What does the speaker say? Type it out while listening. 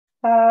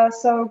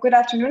So good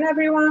afternoon,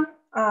 everyone.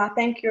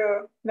 Thank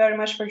you very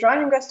much for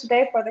joining us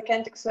today for the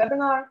KENTIX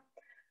webinar.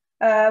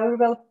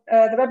 The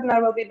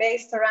webinar will be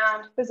based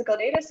around physical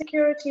data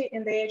security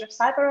in the age of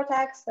cyber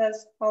attacks,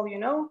 as all you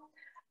know.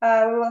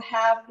 We will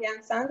have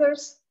Jan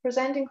Sanders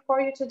presenting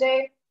for you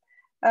today,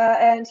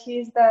 and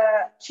he's the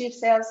Chief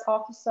Sales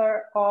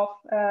Officer of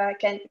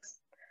KENTIX.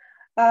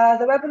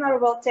 The webinar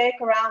will take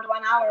around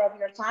 1 hour of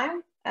your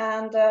time,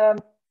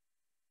 and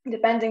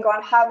depending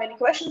on how many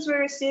questions we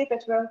receive,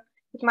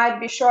 it might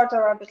be shorter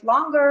or a bit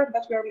longer,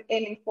 but we're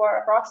aiming for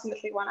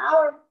approximately 1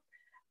 hour.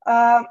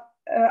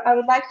 I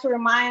would like to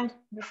remind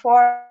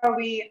before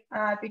we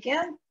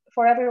begin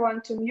for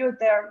everyone to mute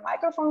their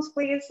microphones,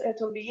 please. It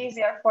will be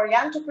easier for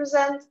Jan to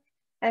present,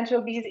 and it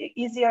will be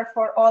easier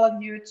for all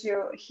of you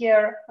to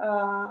hear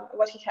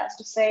what he has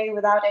to say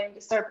without any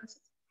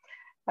disturbances.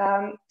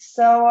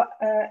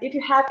 If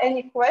you have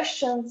any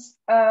questions,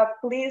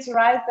 please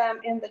write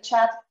them in the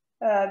chat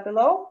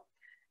below.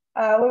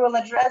 We will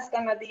address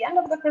them at the end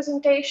of the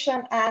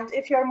presentation, and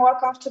if you're more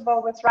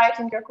comfortable with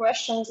writing your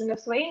questions in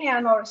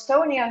Lithuanian or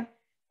Estonian,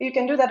 you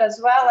can do that as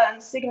well,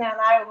 and Signe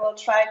and I will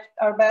try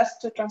our best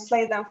to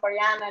translate them for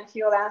Jan, and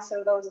he will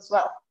answer those as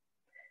well.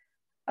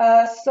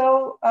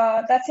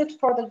 That's it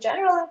for the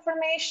general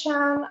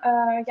information.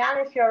 Jan,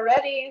 if you're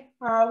ready,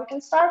 we can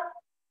start.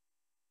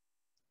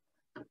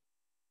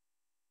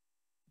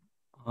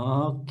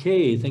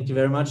 Okay, thank you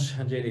very much,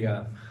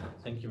 Angelica.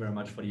 Thank you very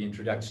much for the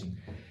introduction.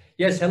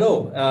 Yes,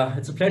 hello.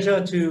 It's a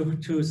pleasure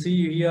to see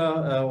you here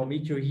or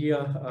meet you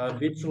here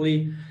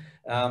virtually.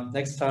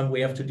 Next time we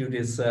have to do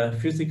this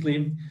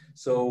physically.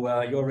 So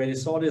you already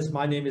saw this.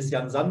 My name is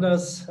Jan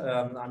Sanders.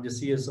 I'm the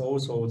CSO,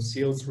 so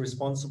sales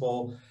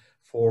responsible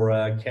for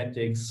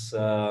KENTIX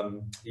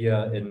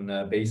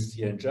based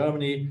here in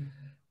Germany.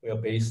 We are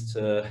based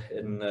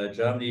in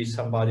Germany.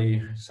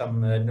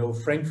 Some know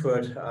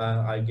Frankfurt,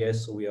 I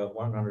guess. So we are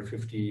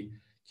 150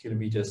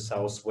 kilometers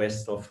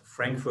southwest of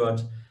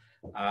Frankfurt,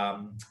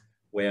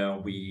 where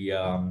we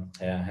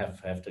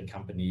have the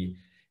company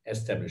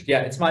established.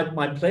 Yeah, it's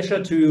my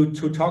pleasure to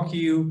talk to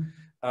you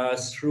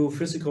through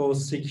physical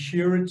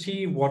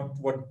security,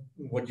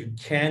 what you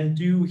can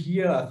do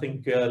here. I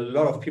think a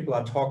lot of people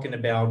are talking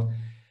about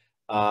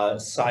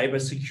cyber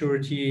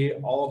security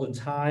all the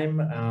time,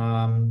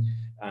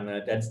 and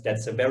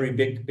that's a very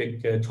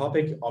big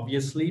topic,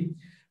 obviously,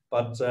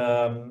 but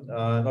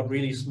not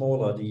really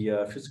smaller.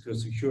 The physical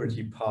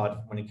security part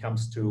when it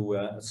comes to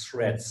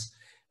threats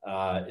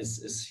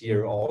is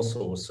here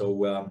also.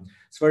 So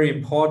it's very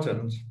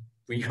important.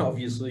 We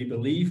obviously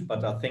believe,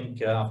 but I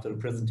think after the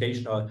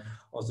presentation, I'll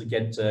also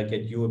get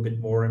you a bit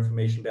more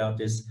information about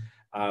this.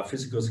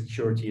 Physical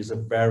security is a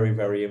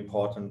very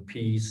important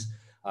piece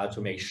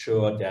to make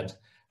sure that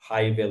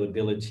high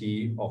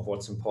availability of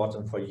what's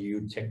important for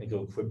you,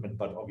 technical equipment,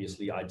 but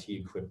obviously IT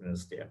equipment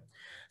is there.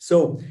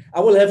 So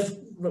I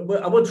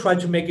will try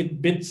to make it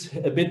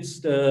a bit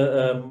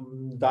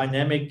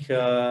dynamic.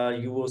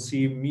 You will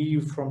see me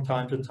from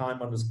time to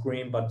time on the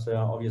screen, but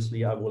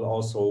obviously I will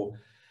also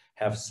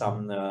have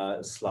some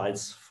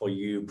slides for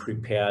you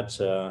prepared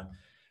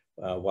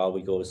while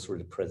we go through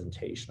the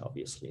presentation,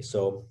 obviously.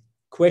 So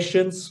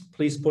questions,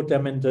 please put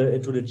them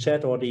into the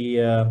chat or the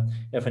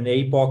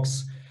F&A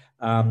box.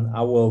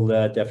 I will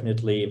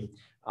definitely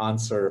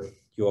answer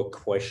your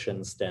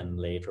questions then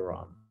later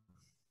on.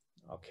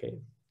 Okay.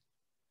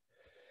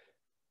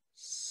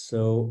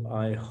 So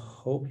I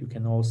hope you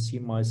can all see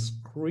my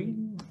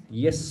screen.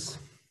 Yes,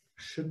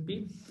 should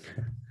be.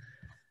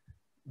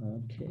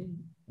 Okay,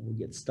 we'll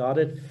get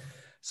started.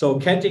 So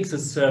KENTIX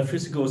is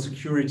physical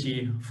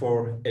security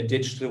for a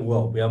digital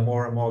world. We are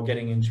more and more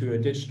getting into a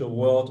digital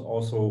world,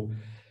 also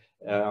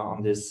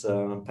on this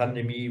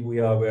pandemic we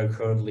are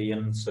currently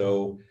in.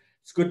 So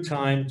it's a good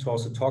time to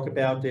also talk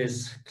about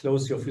this,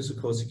 close your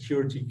physical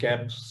security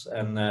gaps,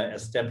 and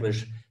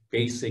establish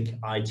basic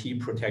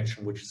IT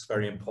protection, which is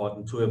very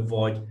important to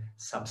avoid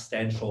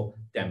substantial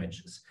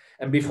damages.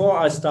 And before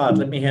I start,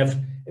 let me have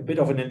a bit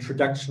of an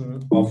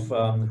introduction of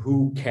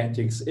who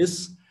KENTIX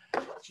is.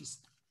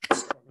 Just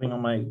struggling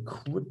on my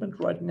equipment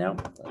right now.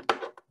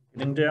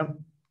 Getting there.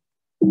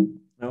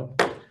 No,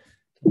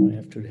 I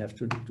have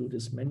to do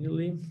this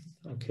manually.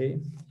 Okay,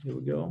 here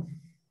we go.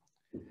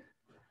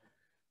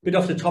 Bit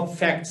of the top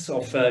facts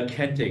of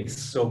KENTIX.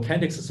 So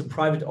KENTIX is a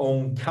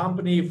private-owned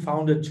company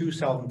founded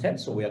 2010.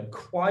 So we are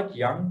quite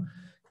young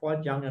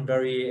and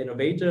very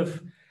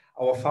innovative.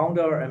 Our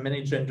founder and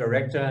managing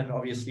director, and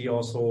obviously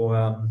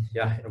also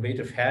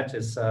innovative head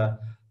is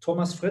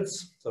Thomas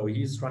Fritz. So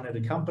he's running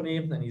the company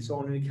and he's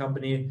owning the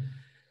company.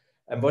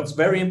 And what's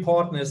very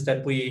important is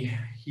that we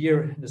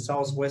here in the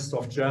southwest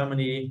of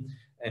Germany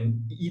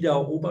and Ida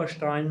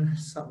Oberstein,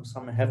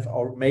 some have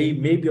or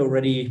maybe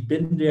already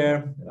been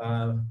there,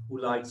 who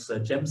likes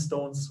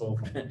gemstones. So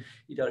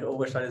Ida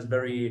Oberstein is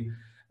very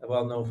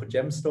well known for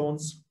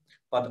gemstones,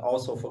 but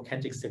also for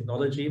KENTIX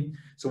technology.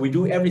 So we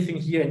do everything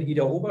here in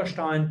Ida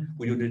Oberstein.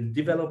 We do the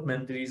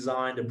development, the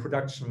design, the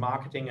production,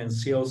 marketing, and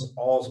sales,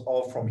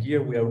 all from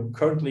here. We are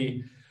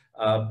currently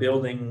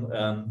building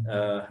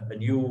a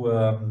new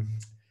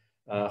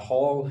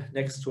hall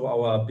next to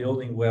our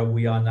building where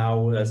we are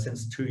now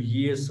since 2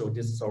 years. So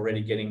this is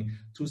already getting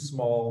too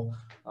small.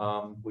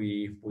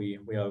 We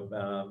are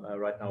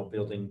right now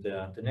building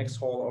the next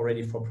hall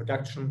already for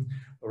production.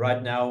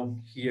 Right now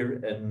here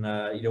in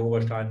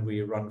Oberstein,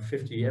 we run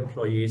 50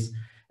 employees,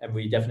 and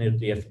we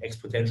definitely have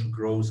exponential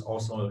growth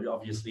also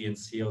obviously in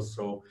sales.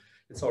 So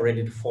it's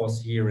already the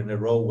 4th year in a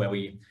row where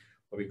we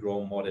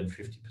grow more than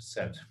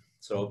 50%.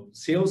 So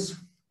sales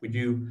we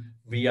do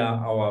via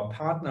our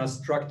partner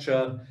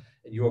structure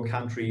in your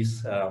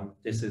countries.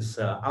 This is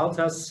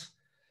Altas.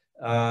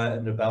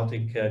 In the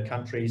Baltic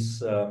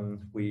countries,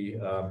 we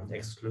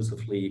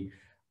exclusively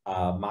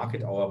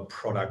market our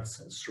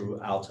products through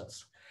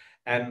Altas.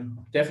 And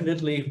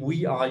definitely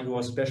we are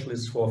your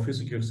specialists for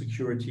physical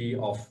security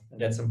and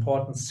that's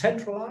important,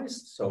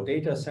 centralized, so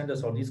data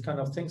centers or these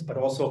kind of things, but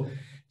also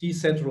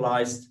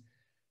decentralized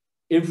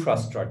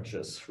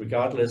infrastructures,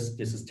 regardless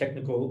this is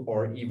technical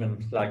or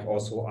even like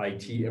also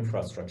IT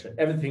infrastructure.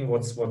 Everything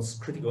what's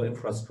critical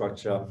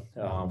infrastructure,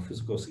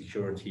 physical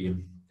security,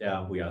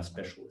 we are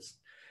specialists.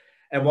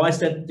 And why is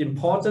that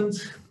important?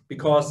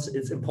 Because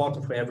it's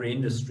important for every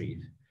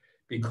industry,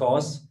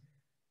 because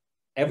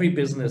every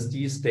business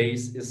these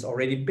days is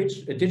already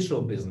a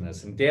digital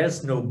business, and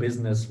there's no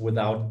business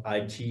without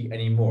IT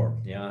anymore.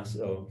 Yeah,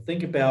 so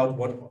think about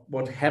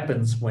what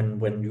happens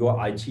when your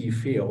IT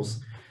fails,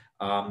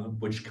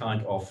 which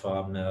kind of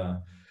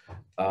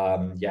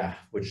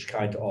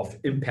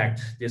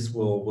impact this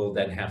will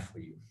then have for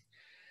you.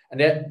 And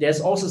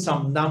there's also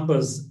some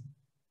numbers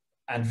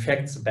and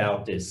facts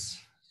about this.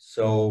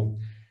 So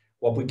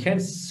what we can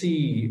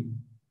see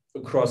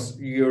across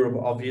Europe,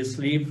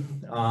 obviously,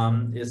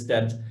 is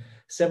that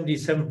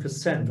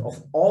 77%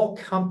 of all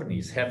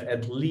companies have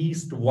at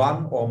least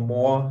one or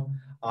more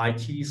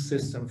IT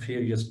system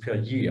failures per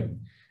year.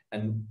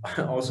 And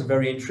also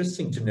very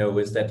interesting to know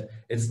is that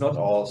it's not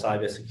all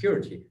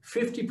cybersecurity.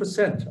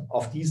 50%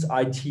 of these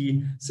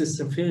IT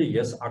system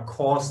failures are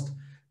caused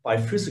by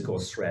physical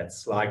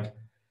threats, like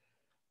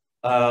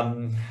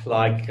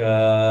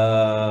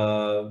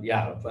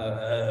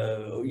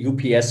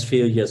UPS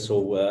failures,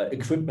 so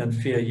equipment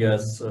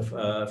failures,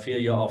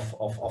 failure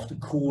of the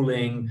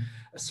cooling,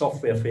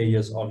 software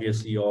failures,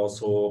 obviously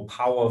also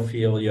power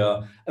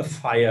failure, a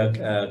fire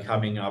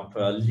coming up,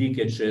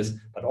 leakages,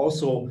 but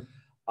also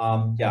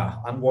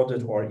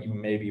unwanted or even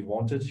maybe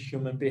wanted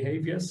human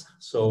behaviors.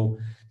 So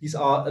these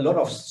are a lot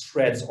of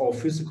threats or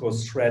physical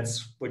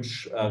threats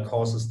which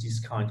causes these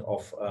kind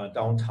of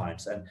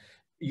downtimes. And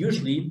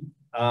usually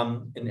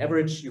in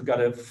average, you got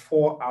a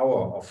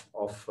 4-hour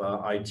of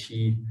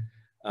IT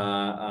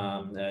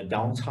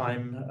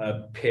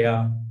downtime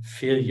per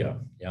failure.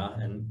 Yeah,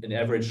 and in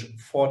average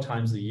 4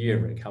 times a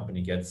year, a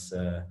company gets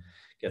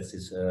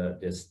this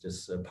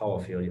power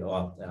failure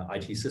or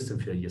IT system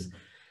failures.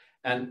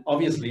 And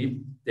obviously,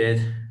 there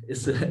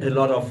is a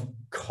lot of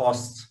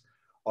costs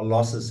or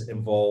losses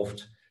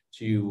involved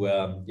to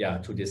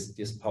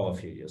this power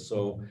failure.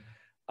 So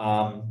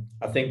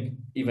I think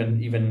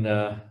even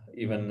the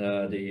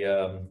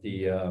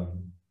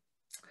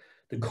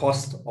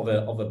cost of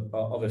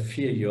a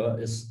failure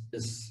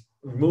is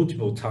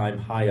multiple times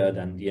higher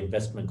than the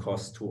investment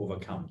cost to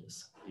overcome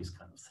these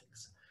kind of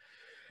things.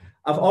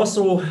 I've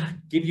also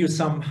give you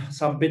some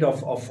bit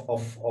of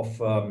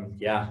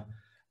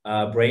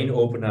brain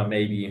opener,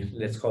 maybe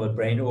let's call it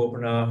brain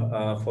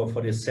opener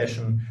for this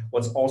session.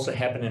 What's also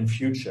happening in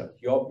future?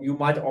 You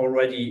might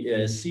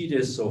already see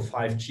this. So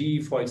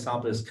 5G, for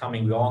example, is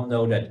coming. We all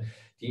know that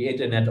the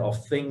Internet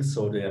of Things,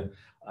 so the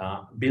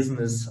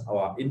business,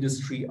 our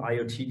industry,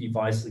 IoT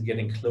devices are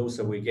getting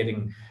closer. We're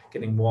getting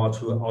more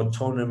to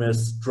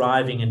autonomous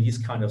driving and these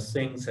kind of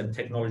things, and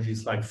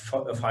technologies like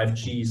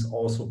 5G is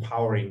also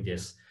powering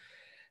this.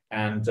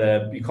 And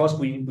because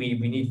we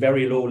need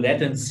very low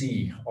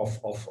latency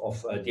of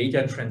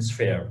data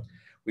transfer,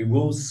 we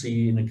will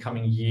see in the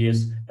coming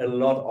years a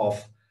lot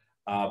of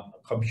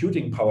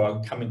computing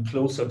power coming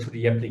closer to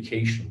the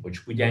application,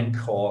 which we then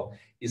call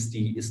is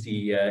the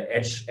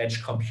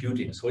edge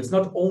computing. So it's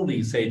not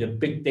only, say, the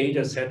big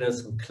data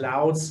centers and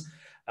clouds,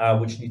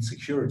 which need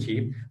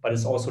security, but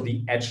it's also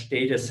the edge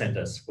data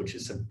centers, which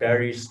is a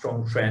very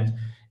strong trend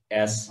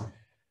as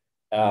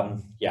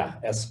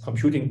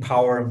computing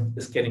power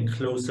is getting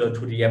closer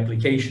to the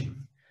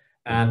application.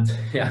 And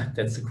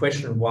that's the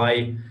question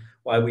why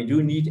we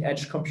do need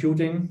edge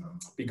computing,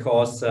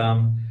 because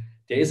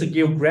there is a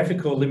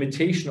geographical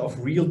limitation of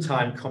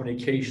real-time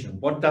communication.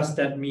 What does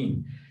that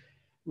mean?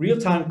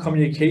 Real-time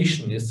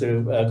communication is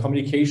the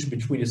communication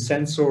between a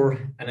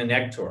sensor and an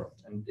actor,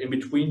 and in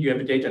between you have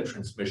a data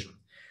transmission.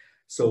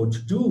 So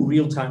to do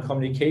real-time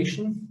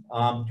communication,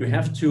 you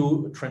have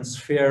to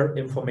transfer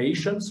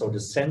information, so the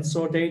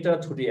sensor data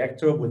to the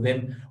actor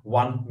within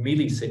 1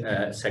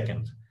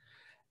 millisecond.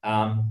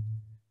 On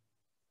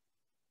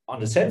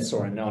the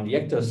sensor and on the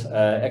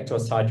actor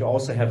side, you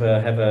also have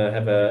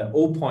a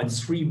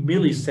 0.3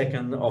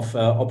 millisecond of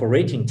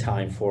operating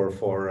time for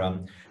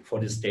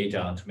this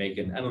data to make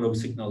an analog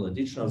signal, a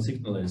digital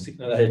signal, a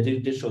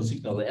digital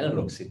signal, an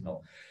analog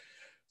signal.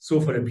 So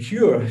for the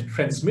pure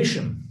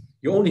transmission,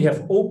 you only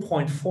have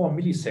 0.4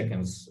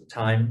 milliseconds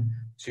time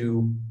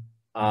to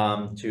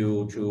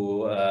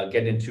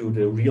get into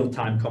the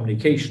real-time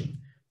communication.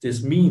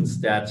 This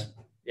means that,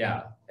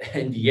 yeah,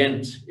 in the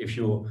end, if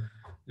you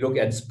look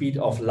at speed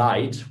of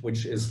light,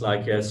 which is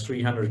like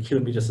 300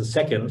 kilometers a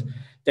second,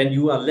 then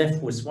you are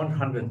left with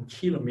 100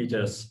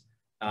 kilometers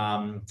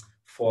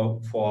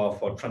for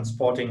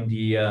transporting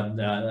the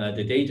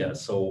data.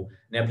 So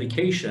an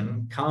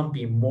application can't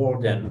be more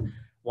than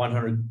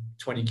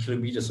 120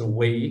 kilometers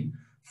away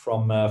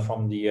from the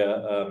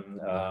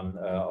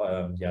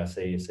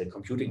say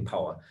computing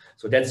power.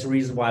 So that's the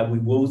reason why we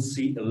will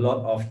see a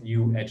lot of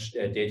new edge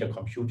data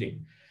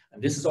computing.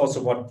 And this is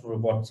also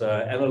what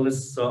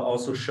analysts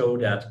also show,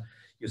 that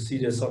you see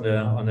this on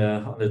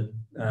the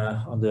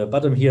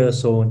bottom here.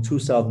 So in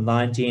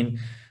 2019,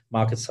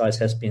 market size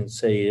has been,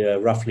 say,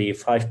 roughly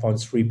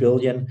 5.3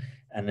 billion,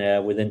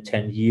 and within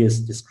 10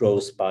 years, this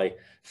grows by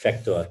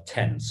factor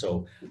 10.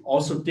 So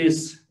also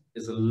this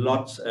is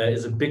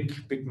a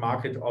big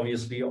market,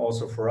 obviously,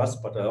 also for us,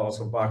 but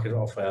also market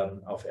of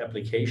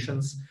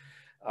applications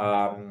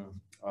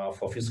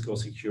for physical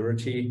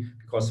security,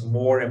 because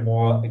more and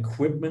more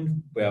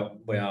equipment where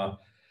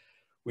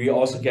we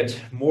also get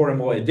more and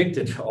more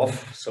addicted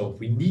of. So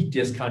we need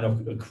this kind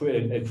of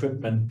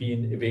equipment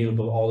being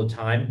available all the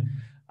time.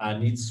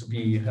 Needs to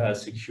be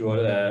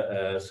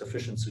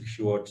sufficient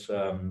secured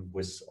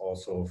with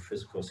also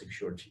physical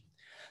security.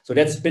 So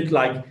that's a bit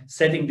like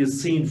setting the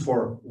scene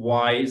for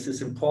why is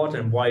this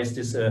important, why is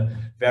this a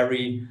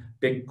very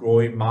big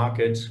growing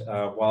market,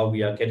 while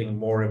we are getting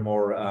more and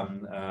more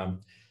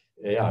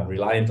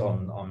reliant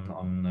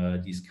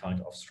on these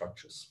kind of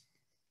structures.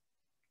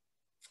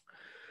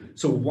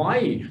 So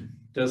why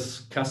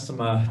does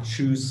customer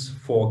choose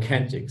for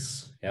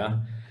KENTIX?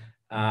 Yeah.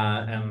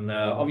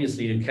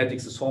 Obviously the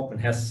KENTIX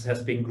assortment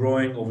has been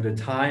growing over the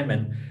time,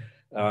 and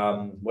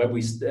where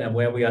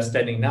we are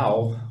standing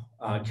now,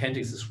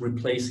 KENTIX is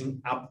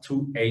replacing up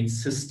to 8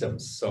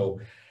 systems.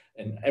 So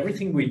in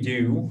everything we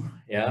do,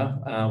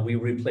 we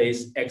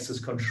replace access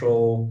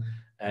control,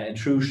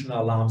 intrusion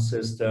alarm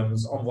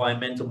systems,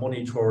 environmental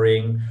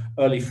monitoring,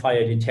 early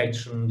fire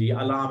detection, the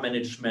alarm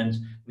management,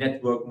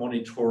 network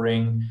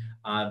monitoring.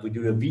 We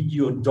do a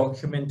video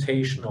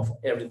documentation of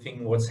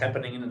everything what's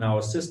happening in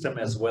our system,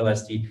 as well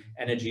as the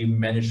energy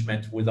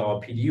management with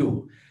our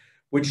PDU,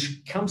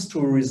 which comes to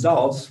a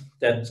result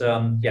that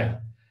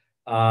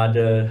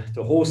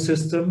the whole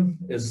system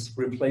is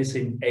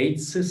replacing 8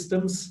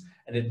 systems,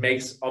 and it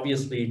makes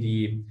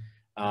obviously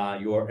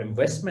your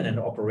investment and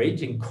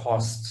operating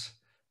costs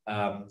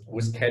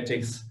with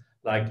KENTIX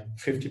like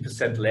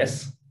 50%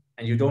 less,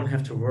 and you don't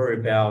have to worry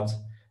about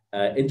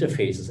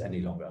interfaces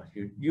any longer.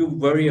 You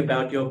worry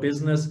about your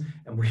business,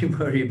 and we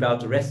worry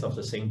about the rest of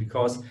the thing,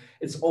 because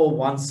it's all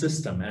one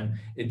system. And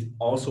it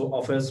also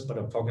offers, but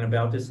I'm talking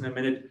about this in a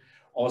minute,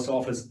 also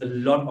offers a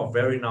lot of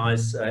very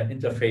nice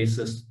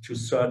interfaces to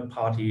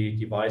third-party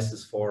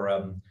devices for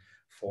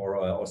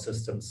our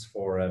systems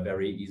for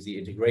very easy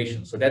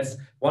integration. So that's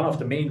one of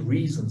the main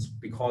reasons,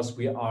 because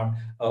we are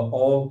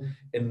all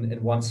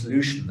in one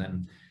solution.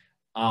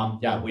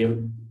 And we have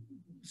a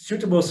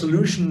suitable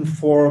solution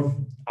for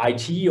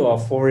IT or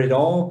for it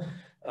all.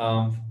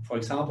 For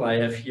example, I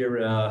have here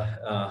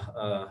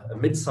a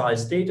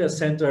mid-sized data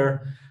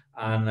center,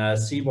 and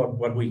see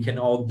what we can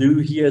all do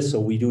here. So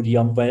we do the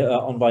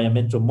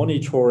environmental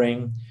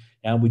monitoring,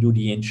 and we do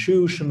the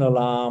intrusion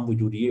alarm, we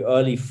do the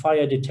early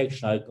fire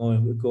detection.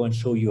 I'll go and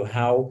show you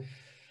how.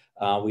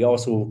 We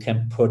also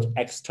can put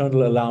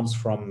external alarms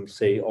from,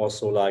 say,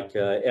 also like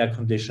air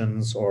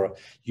conditions or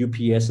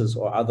UPSs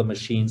or other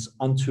machines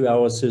onto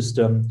our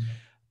system.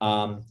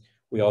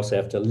 We also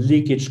have the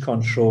leakage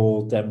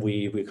control. Then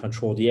we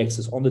control the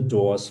access on the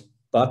doors.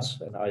 But,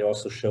 and I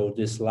also showed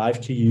this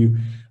live to you,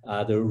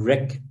 the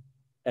REC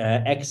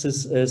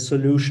access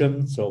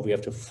solution. So we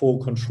have the full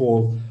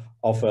control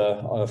of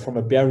from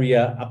a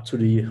barrier up to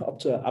the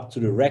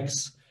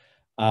RECs.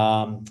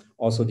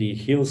 Also the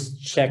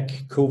health check,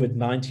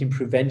 COVID-19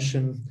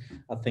 prevention.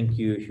 I think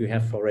you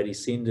have already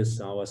seen this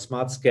in our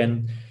smart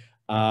scan.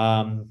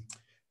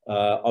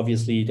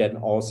 Obviously, then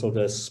also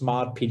the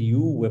smart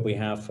PDU, where we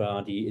have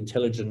the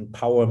intelligent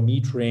power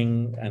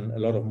metering and a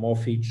lot of more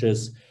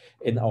features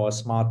in our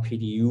smart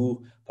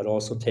PDU, but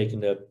also taking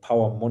the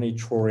power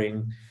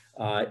monitoring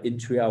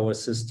into our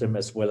system,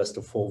 as well as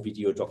the full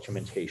video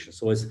documentation.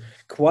 So it's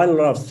quite a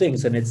lot of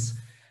things, and it's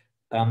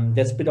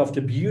that's a bit of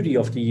the beauty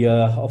of the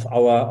of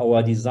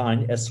our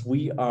design, as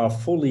we are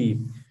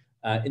fully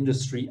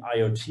industry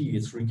IoT.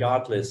 It's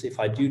regardless if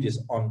I do this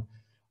on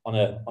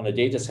a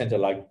data center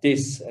like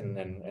this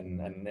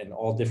and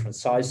all different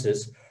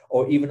sizes,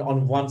 or even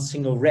on one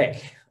single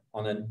rack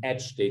on an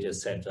edge data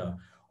center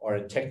or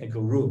a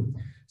technical room.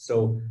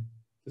 So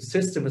the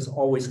system is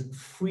always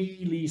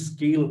freely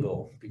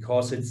scalable,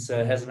 because it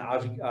has an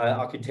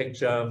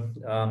architecture,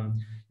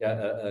 an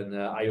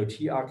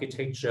IoT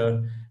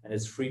architecture, and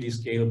it's freely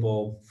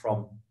scalable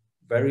from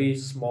very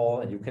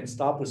small. And you can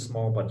start with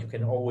small, but you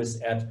can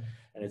always add.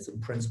 And it's in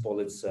principle,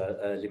 it's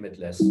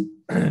limitless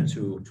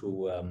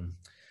to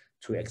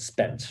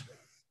expand.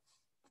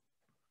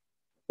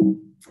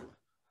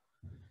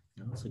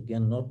 It's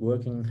again not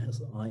working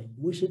as I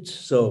wish it.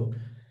 So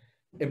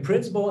in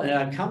principle, and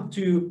I come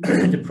to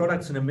the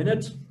products in a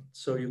minute,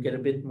 so you get a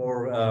bit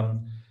more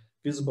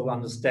visible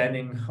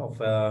understanding of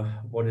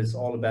what it's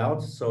all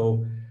about.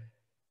 So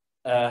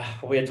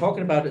what we are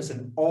talking about is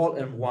an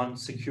all-in-one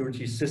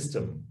security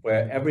system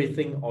where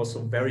everything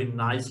also very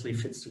nicely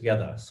fits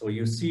together. So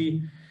you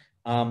see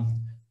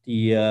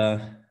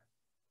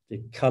the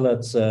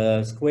colored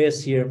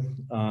squares here.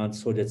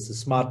 So that's the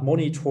smart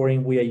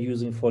monitoring we are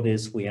using for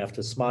this. We have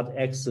the smart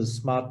access,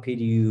 smart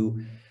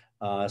PDU,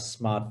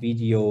 smart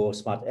video,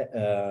 smart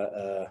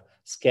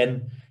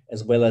scan,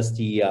 as well as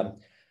the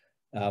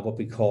what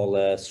we call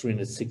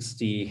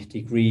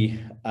 360-degree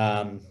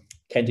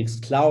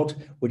KENTIX Cloud,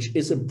 which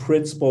is in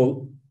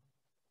principle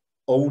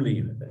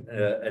only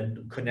a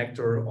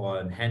connector or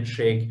a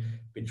handshake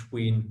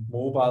between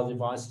mobile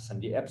devices and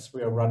the apps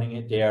we are running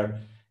it there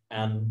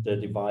and the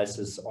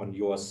devices on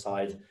your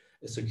side,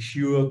 a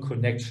secure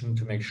connection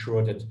to make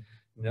sure that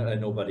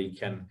nobody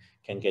can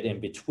get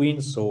in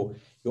between. So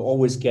you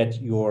always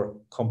get your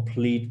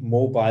complete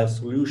mobile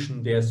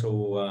solution there.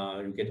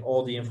 So you get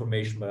all the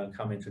information, but I'll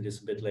come into this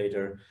a bit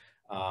later.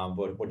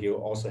 But what you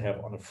also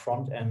have on a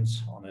front end,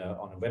 on a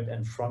web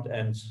front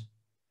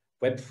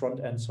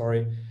end,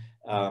 sorry,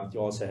 you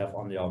also have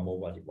on your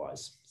mobile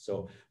device.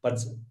 So,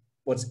 but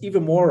what's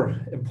even more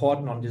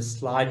important on this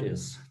slide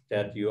is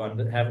that you have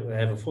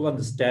a full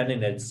understanding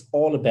that it's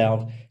all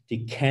about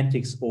the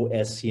KENTIX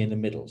OS here in the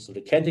middle. So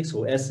the KENTIX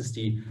OS is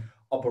the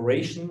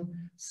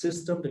operation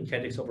system, the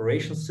KENTIX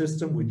operation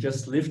system. We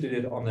just lifted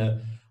it on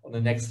the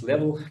next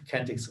level,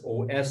 KENTIX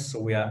OS. So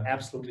we are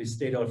absolutely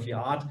state of the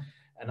art.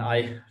 And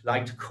I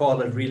like to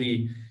call it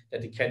really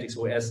that the KENTIX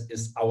OS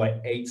is our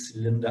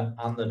 8-cylinder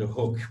under the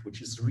hook,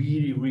 which is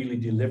really, really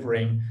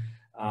delivering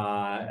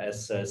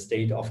as a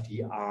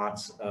state-of-the-art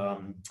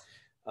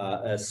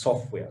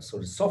software. So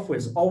the software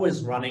is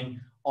always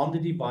running on the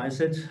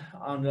devices,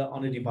 on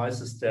the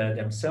devices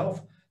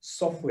themselves.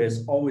 Software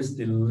is always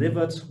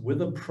delivered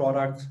with a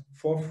product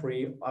for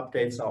free.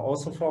 Updates are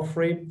also for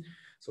free.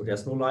 So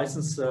there's no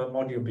license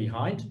module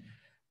behind.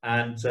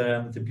 And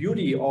the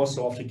beauty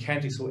also of the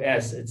KENTIX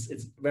OS,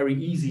 it's very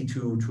easy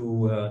to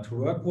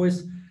work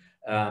with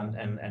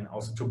and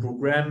also to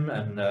program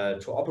and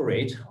to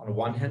operate on the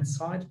one hand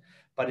side,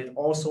 but it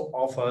also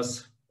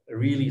offers a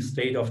really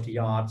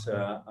state-of-the-art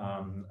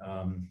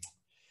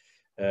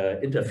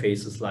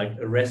interfaces like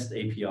a REST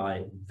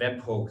API,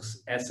 webhooks,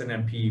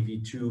 SNMP,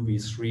 V2,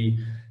 V3,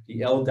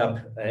 the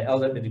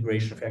LDAP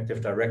integration of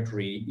Active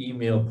Directory,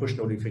 email, push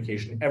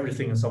notification,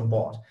 everything is on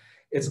board.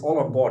 It's all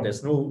on board.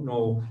 There's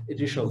no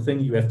additional thing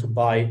you have to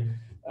buy.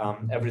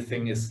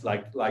 Everything is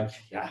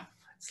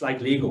it's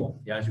like Lego.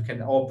 Yeah, you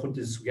can all put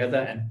this together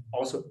and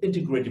also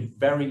integrate it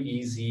very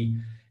easy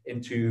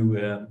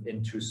into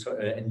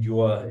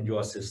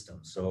your system.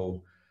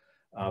 So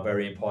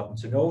very important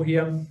to know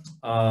here.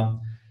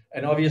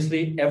 And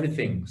obviously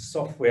everything,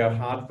 software,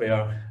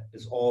 hardware,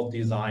 is all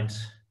designed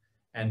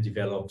and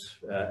developed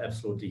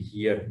absolutely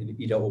here in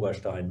Ida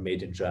Oberstein,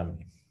 made in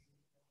Germany.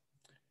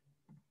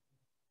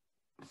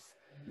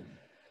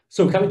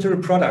 So coming to the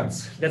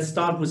products, let's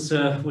start with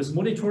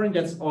monitoring.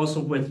 That's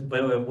also where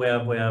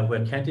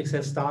KENTIX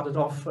has started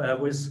off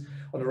with.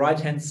 On the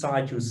right-hand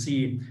side, you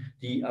see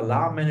the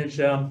alarm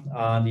manager.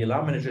 The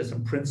alarm manager is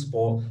in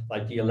principle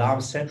like the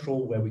alarm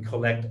central, where we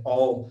collect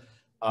all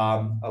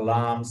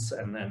alarms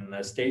and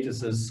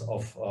statuses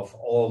of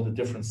all the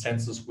different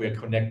sensors we're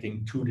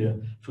connecting to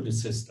the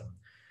system.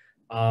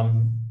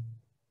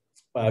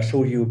 I'll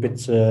show you a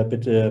bit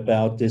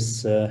about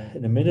this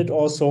in a minute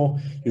also.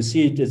 You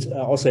see it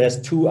also has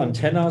two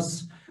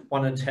antennas.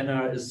 One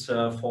antenna is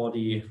for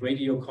the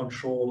radio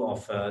control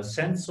of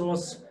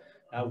sensors.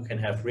 We can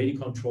have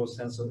radio control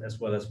sensors as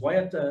well as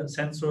wired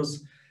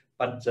sensors.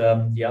 But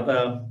the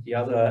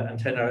other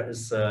antenna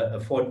is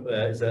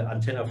an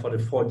antenna for the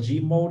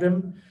 4G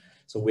modem.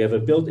 So we have a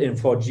built-in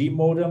 4G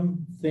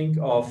modem. Think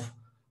of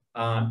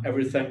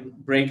everything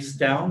breaks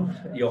down,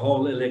 your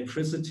whole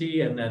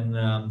electricity, and then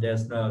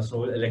there's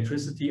no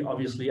electricity.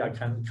 Obviously, I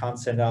can't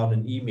send out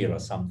an email or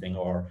something,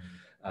 or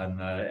an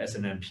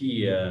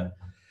SNMP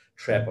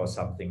trap or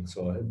something.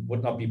 So it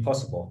would not be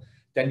possible.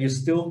 Then you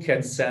still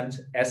can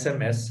send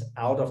SMS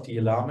out of the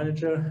alarm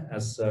manager,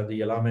 as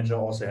the alarm manager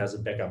also has a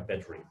backup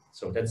battery.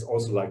 So that's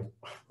also like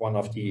one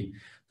of the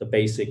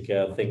basic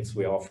things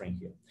we're offering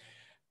here.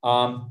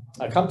 I'll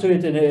come to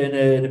it in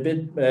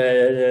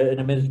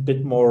a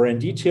bit more in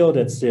detail.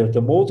 That's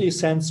the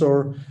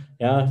multi-sensor.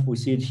 Yeah, we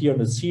see it here on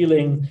the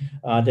ceiling.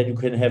 Then you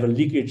can have a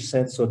leakage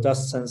sensor,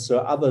 dust sensor,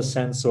 other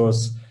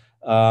sensors,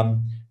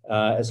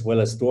 as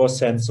well as door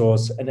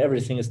sensors, and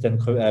everything is then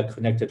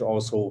connected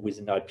also with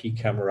an IP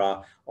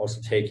camera,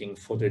 also taking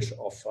footage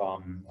of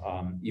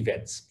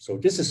events. So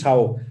this is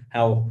how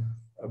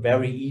a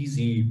very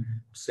easy,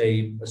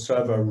 say, a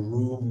server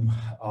room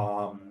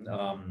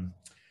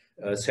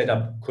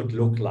setup could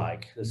look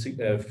like,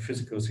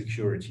 physical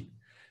security.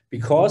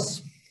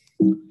 Because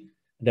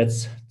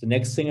that's the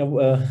next thing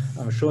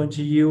I'm showing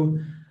to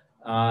you.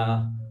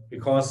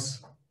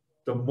 Because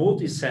the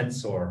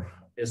multi-sensor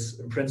is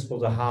in principle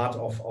the heart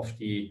of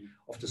the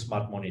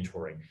smart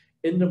monitoring.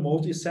 In the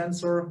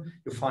multi-sensor,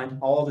 you find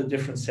all the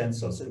different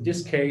sensors. In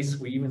this case,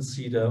 we even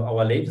see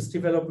our latest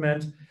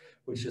development,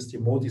 which is the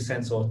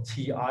multi-sensor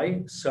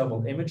TI,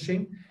 thermal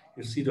imaging.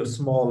 You see the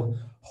small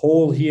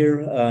hole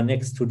here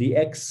next to the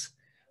X,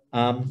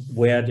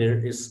 where there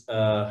is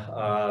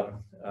a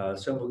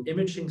thermal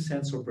imaging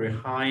sensor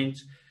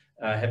behind,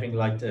 having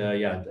like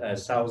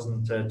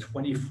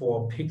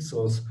 1024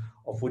 pixels,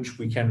 of which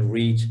we can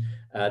read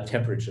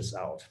temperatures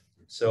out.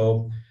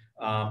 So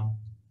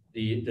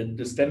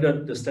the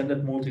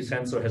standard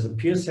multi-sensor has a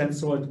peer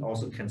sensor. It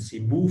also can see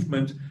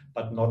movement,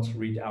 but not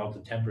read out the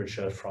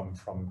temperature from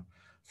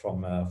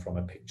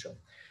a picture.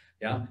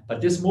 Yeah, but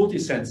this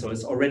multi-sensor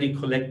is already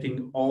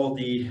collecting all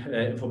the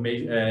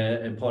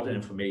important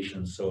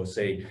information. So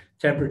say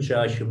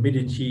temperature,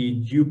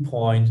 humidity, dew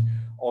point,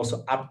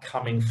 also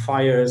upcoming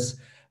fires.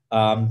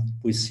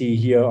 We see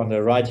here on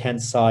the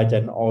right-hand side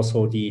and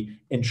also the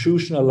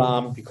intrusion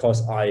alarm,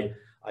 because I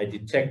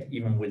detect,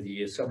 even with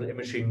the thermal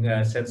imaging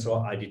sensor,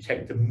 I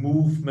detect the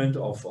movement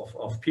of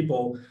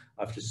people.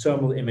 I have the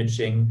thermal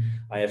imaging.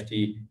 I have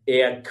the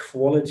air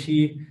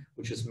quality,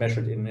 which is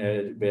measured in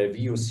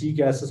VOC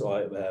gases,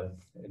 or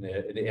in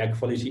the air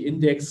quality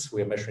index.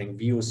 We are measuring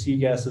VOC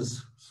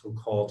gases,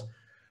 so-called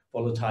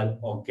volatile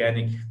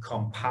organic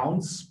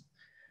compounds.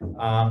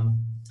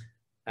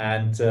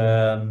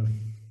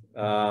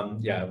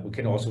 Yeah, we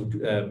can also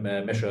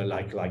measure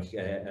like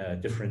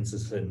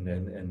differences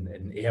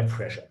in air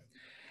pressure.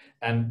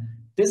 And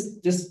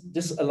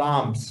this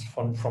alarms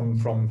from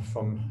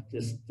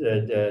this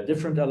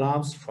different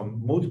alarms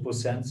from multiple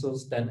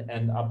sensors then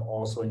end up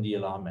also in the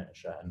alarm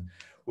manager. And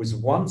with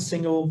one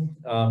single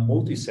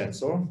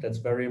multi-sensor, that's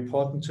very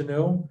important to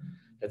know.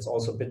 That's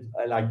also a bit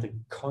like the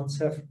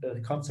concept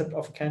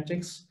of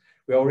KENTIX.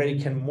 We already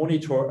can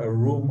monitor a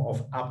room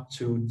of up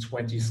to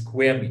 20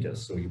 square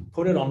meters. So you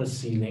put it on the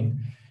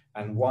ceiling,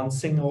 and one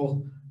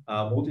single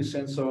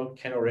multi-sensor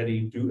can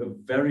already do a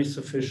very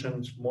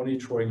sufficient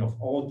monitoring of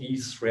all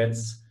these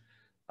threats,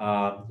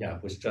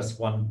 with just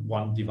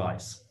one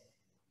device.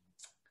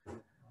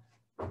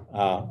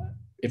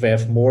 If I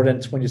have more than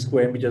 20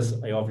 square meters,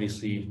 I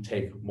obviously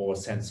take more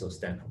sensors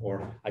then,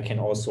 or I can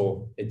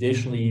also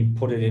additionally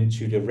put it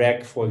into the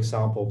rack, for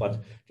example,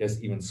 but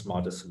there's even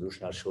smarter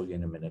solution I'll show you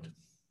in a minute.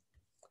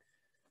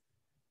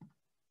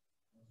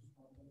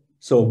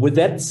 So with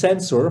that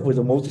sensor, with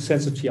a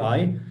multi-sensor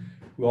TI,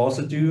 we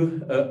also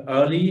do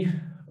early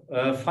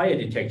fire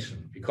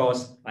detection,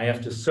 because I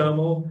have the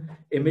thermal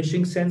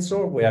imaging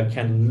sensor where I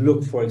can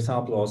look, for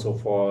example, also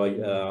for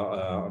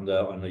on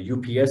the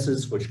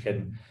UPSs, which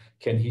can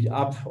heat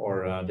up,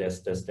 or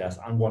there's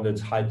unwanted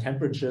high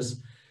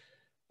temperatures,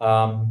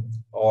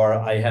 or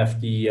I have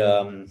the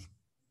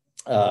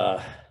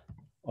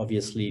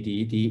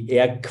obviously the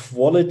air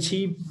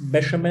quality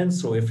measurements.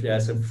 So if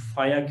there's a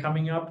fire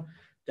coming up,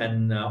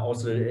 then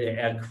also the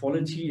air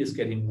quality is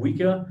getting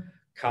weaker.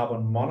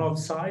 Carbon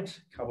monoxide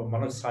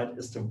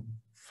is the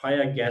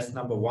fire gas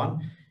number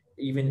one.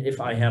 Even if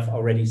I have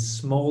already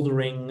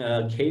smoldering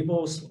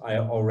cables, I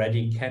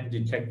already can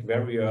detect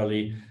very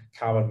early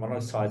carbon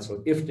monoxide.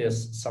 So if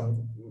there's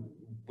some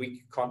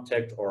weak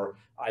contact or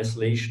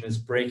isolation is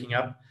breaking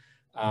up,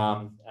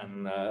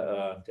 and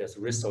there's a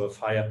risk of a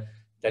fire,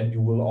 then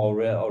you will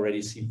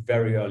already see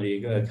very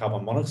early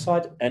carbon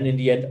monoxide. And in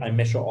the end, I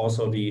measure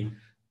also the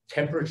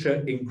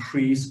temperature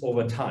increase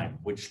over time,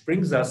 which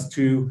brings us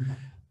to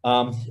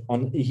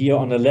here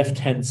on the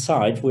left-hand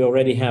side. We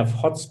already have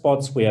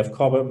hotspots, we have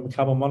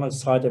carbon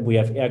monoxide, and we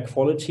have air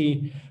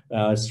quality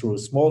through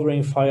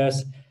smoldering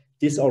fires.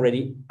 This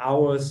already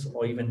hours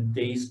or even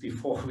days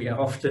before. We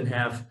often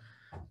have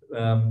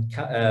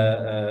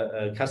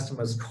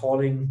customers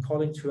calling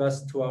to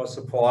us, to our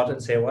support, and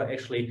say, well,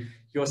 actually,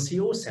 your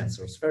CO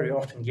sensors very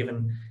often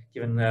given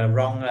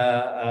wrong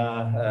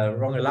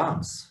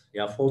alarms,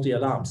 faulty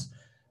alarms.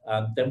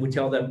 Then we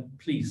tell them,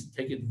 please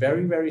take it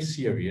very, very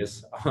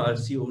serious. Our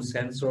CO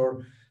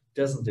sensor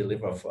doesn't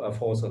deliver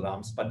false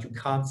alarms, but you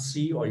can't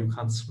see or you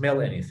can't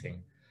smell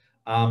anything.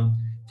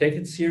 Take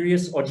it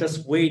serious, or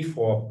just wait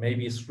for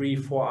maybe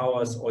 3-4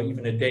 hours or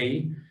even a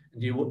day,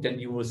 and then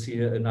you will see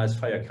a nice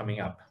fire coming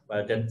up.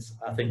 But that's,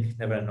 I think,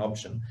 never an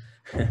option.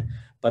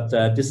 But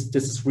this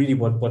is really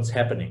what's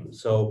happening.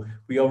 So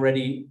we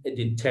already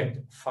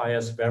detect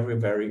fires very,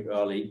 very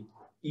early,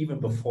 even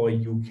before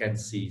you can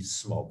see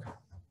smoke.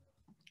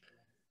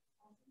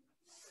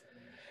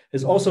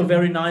 There's also a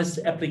very nice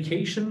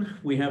application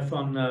we have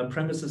on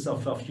premises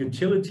of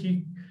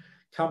utility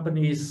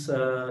companies,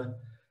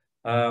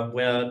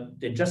 where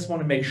they just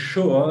want to make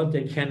sure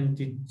they can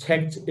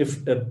detect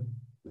if a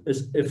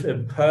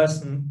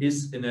person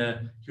is in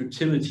a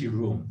utility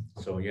room.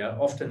 So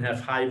often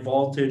have high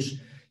voltage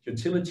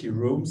utility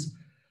rooms,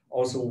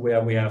 also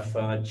where we have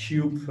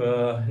tube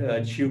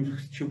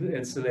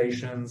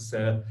installations.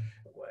 So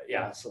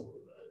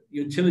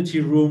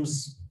utility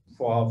rooms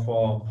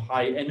for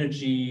high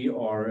energy,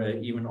 or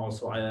even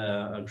also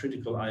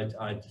critical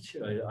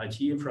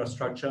IT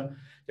infrastructure.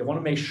 They want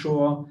to make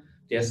sure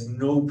there's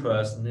no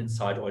person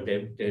inside, or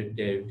they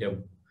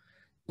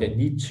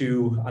need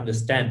to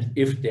understand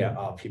if there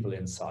are people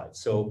inside.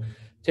 So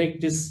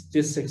take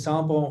this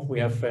example. We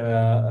have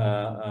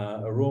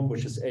a room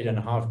which is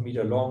 8.5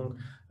 meters long,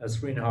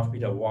 3.5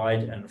 meters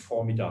wide, and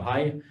 4 meters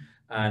high.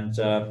 And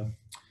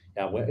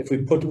yeah, if we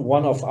put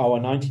one of our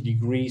 90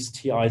 degrees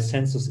TI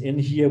sensors in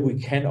here, we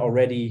can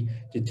already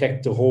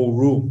detect the whole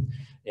room.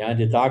 Yeah, in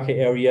the darker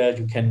area,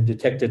 you can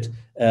detect it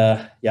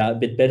yeah, a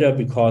bit better,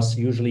 because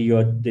usually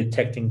you're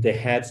detecting the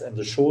heads and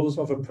the shoulders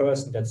of a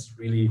person. That's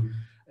really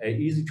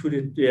easy to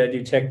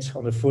detect.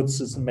 On the foot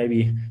is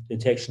maybe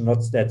detection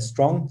not that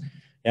strong.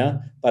 Yeah,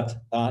 but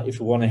if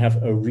you want to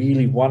have a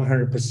really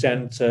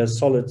 100%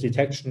 solid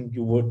detection,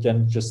 you would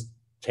then just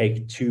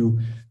take two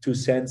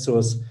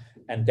sensors,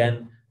 and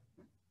then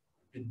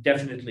you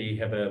definitely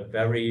have a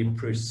very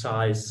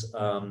precise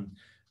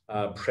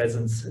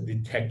presence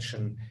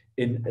detection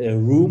in a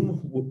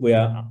room,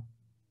 where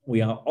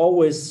we are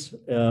always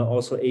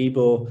also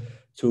able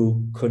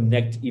to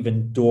connect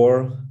even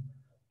door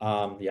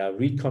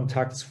read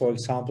contacts, for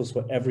example.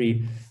 So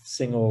every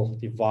single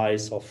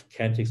device of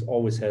KENTIX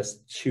always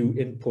has 2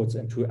 inputs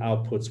and 2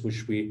 outputs,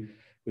 which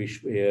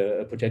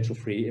potential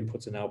free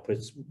inputs and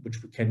outputs,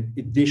 which we can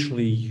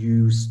additionally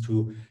use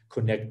to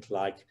connect,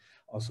 like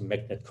also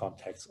magnet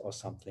contacts or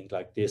something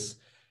like this.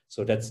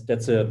 So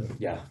that's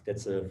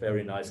a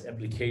very nice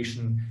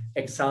application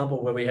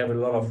example where we have a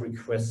lot of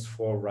requests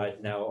for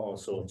right now,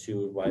 also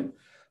too,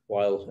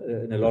 while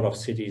in a lot of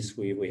cities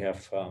we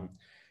have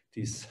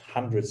these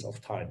hundreds of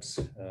times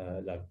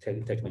like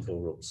technical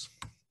rooms.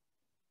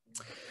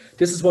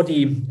 This is what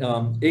the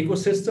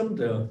ecosystem,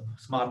 the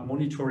smart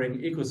monitoring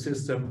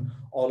ecosystem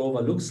all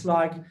over looks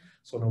like.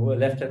 So on the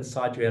left-hand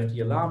side, you have the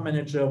alarm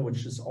manager,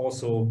 which is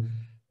also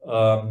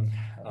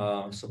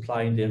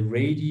supplying the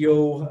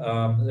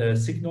radio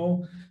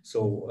signal.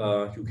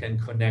 So you can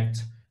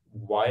connect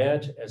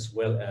wired as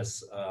well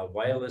as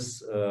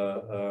wireless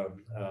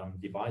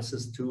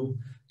devices to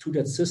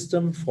that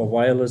system. For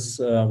wireless,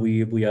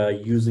 we are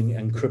using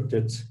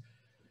encrypted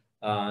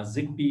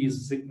Zigbee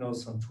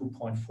signals on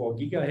 2.4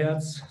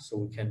 gigahertz, so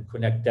we can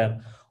connect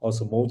them.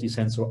 Also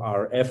multi-sensor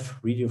RF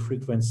radio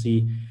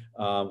frequency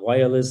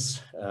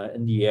wireless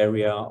in the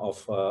area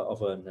of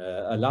an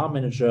alarm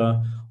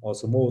manager.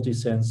 Also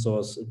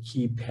multi-sensors, a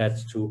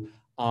keypad to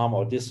arm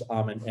or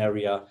disarm an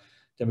area.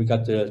 Then we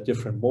got the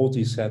different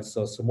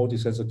multi-sensors, so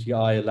multi-sensor TI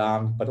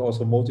alarm, but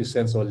also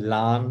multi-sensor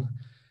LAN,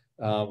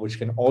 which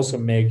can also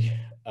make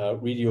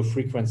radio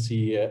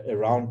frequency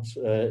around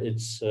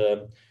its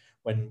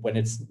when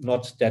it's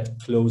not that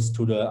close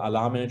to the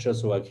alarm manager.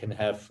 So I can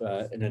have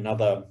in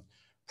another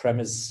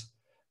premise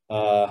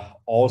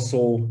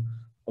also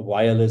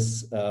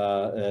wireless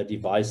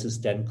devices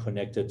then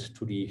connected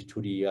to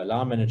the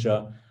alarm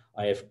manager.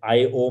 I have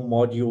I/O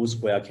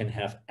modules where I can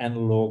have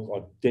analog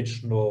or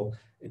additional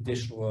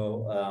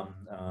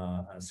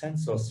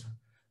sensors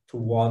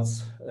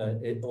towards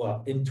it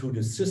or into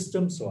the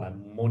system. So I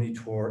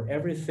monitor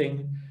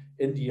everything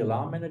in the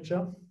alarm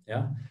manager.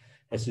 Yeah.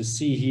 As you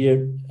see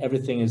here,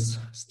 everything is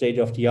state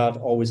of the art,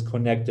 always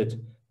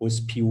connected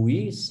with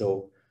PoE.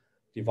 So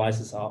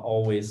devices are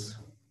always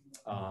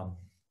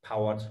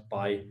powered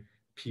by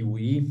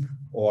PoE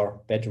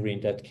or battery,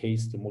 in that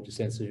case, the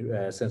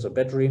multi-sensor sensor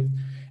battery.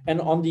 And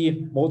on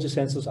the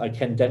multi-sensors, I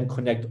can then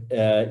connect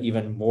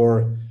even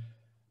more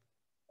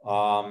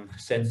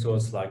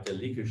sensors like the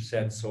leakage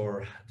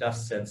sensor,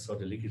 dust sensor.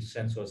 The leakage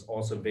sensor is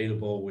also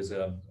available with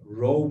a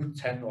rope,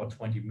 10 or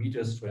 20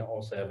 meters. We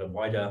also have a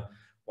wider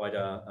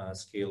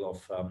scale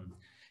of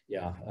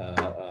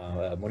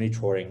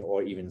monitoring,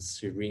 or even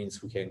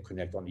sirens we can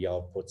connect on the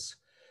outputs.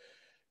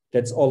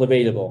 That's all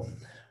available.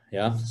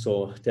 Yeah,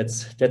 so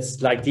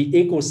that's like the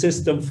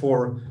ecosystem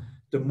for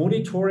the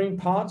monitoring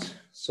part.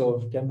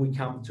 So then we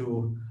come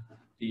to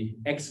the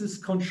access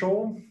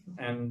control,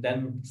 and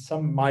then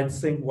some might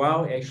think,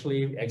 wow,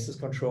 actually access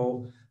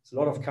control, there's a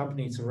lot of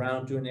companies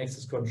around doing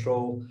access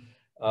control.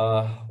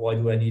 Why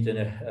do I need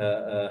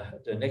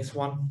the next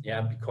one?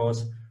 Yeah,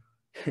 because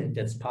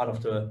that's part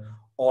of the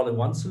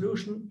all-in-one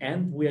solution,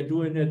 and we are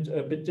doing it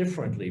a bit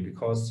differently,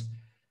 because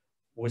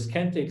with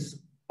KENTIX,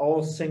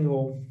 all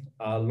single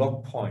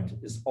log point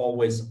is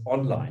always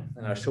online,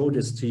 and I showed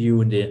this to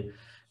you in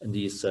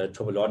this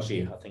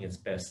topology. I think it's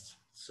best.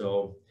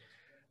 So,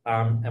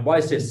 and why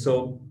is this?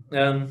 So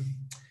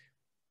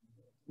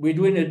we're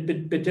doing it a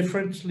bit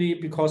differently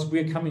because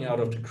we're coming out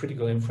of the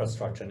critical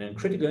infrastructure, and in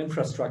critical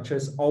infrastructure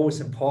is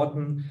always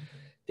important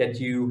that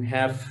you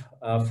have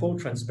full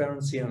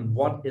transparency on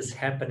what is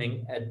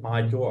happening at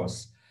my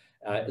doors.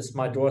 Is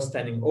my door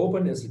standing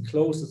open? Is it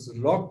closed? Is it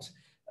locked?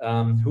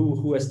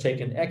 Who has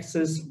taken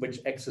access? Which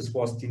access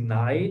was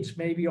denied?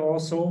 Maybe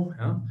also.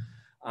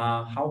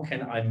 How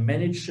can I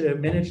manage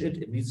it?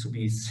 It needs to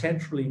be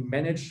centrally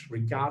managed,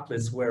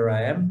 regardless where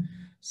I am.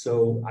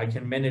 So I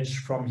can manage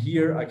from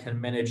here. I can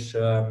manage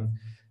door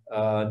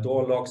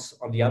locks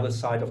on the other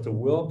side of the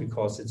world,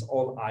 because it's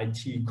all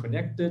IT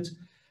connected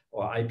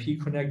or IP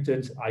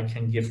connected. I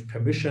can give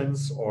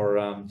permissions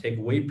or take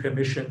away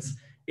permissions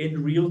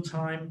in real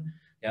time.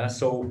 Yeah,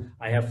 so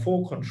I have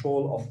full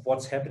control of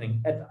what's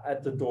happening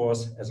at the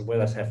doors, as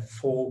well as have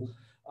full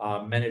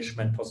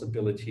management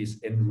possibilities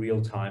in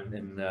real time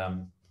in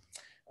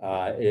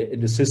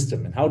the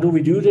system. And how do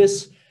we do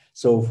this?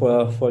 So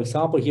for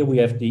example, here we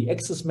have the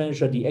access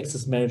manager. The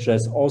access manager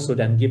is also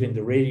then giving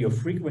the radio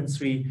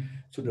frequency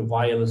to the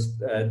wireless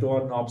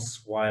door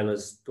knobs,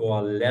 wireless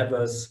door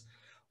levers,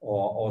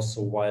 or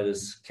also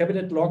wireless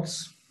cabinet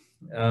locks.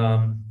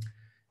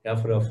 Yeah,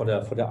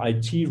 for the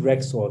IT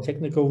racks or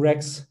technical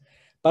racks.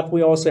 But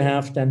we also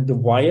have then the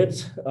wired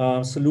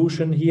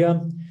solution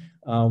here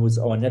with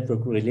our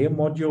network relay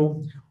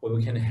module, where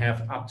we can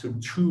have up to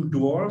 2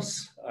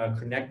 doors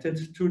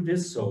connected to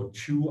this, so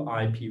 2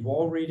 IP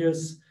wall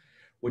readers,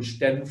 which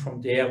then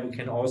from there we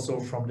can also,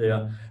 from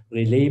the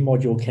relay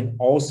module, can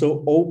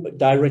also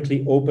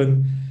directly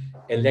open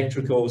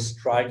electrical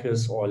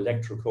strikers or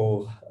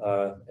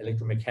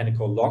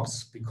electromechanical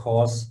locks,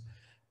 because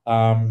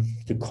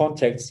the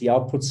contacts, the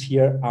outputs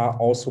here are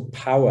also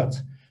powered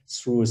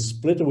through a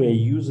splitter we are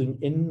using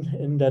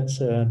in that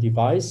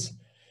device.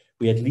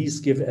 We at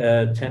least give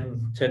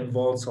 10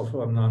 volts of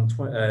 10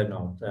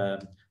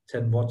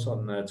 watts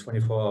on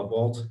 24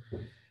 volt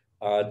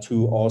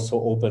to also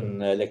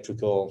open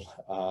electrical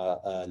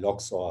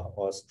locks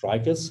or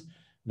strikers.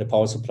 The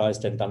power supply is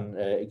then done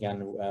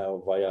again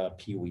via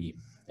PoE.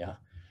 Yeah.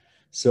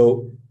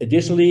 So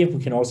additionally, we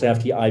can also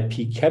have the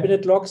IP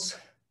cabinet locks,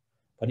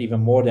 but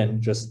even more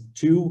than just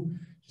 2.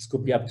 This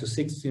could be up to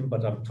 16,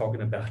 but I'm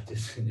talking about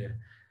this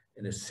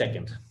in a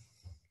second.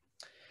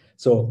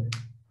 So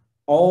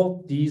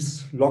all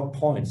these lock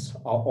points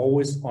are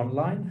always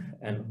online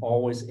and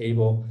always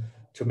able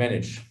to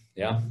manage.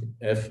 Yeah,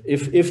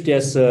 if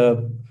there's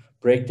a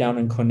breakdown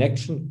in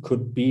connection,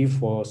 could be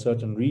for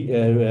certain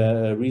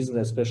reasons,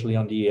 especially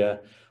on the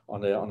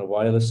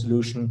wireless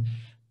solution,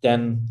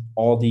 then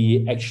all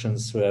the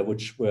actions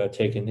which were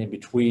taken in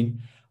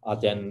between are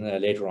then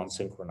later on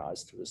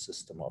synchronized to the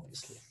system,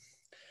 obviously.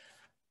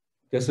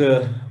 There's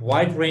a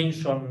wide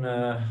range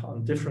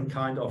on different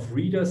kind of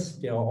readers.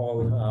 They are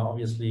all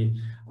obviously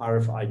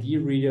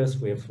RFID readers.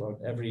 We have on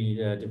every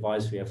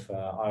device, we have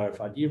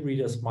RFID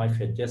readers,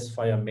 MyFair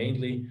Desfire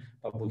mainly,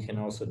 but we can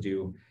also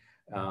do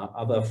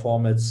other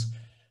formats.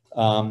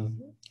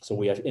 So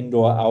we have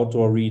indoor,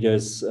 outdoor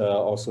readers,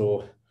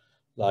 also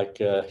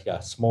like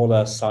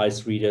smaller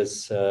size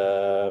readers,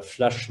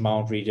 flush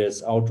mount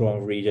readers,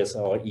 outdoor readers,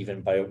 or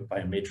even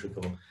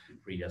biometrical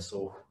readers.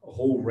 So a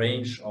whole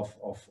range of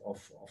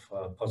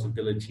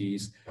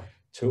possibilities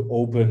to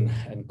open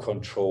and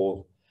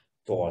control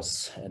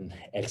doors and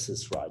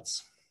access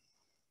rights.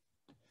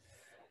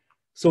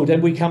 So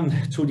then we come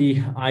to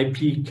the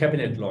IP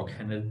cabinet lock,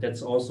 and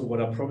that's also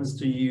what I promised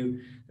to you.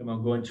 And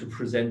I'm going to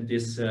present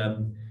this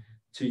to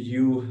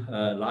you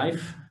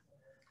live.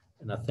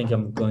 And I think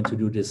I'm going to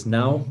do this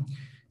now.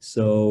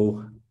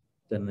 So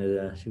then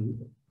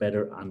you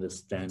better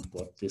understand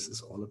what this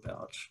is all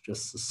about.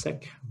 Just a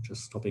sec, I'm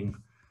just stopping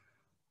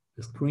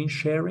the screen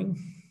sharing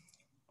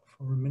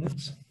for a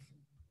minute,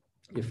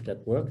 if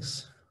that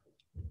works.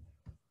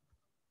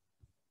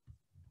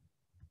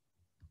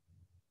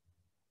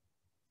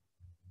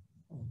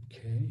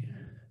 Okay.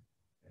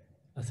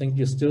 I think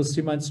you still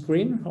see my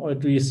screen, or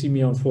do you see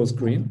me on full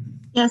screen?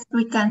 Yes,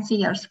 we can see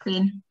your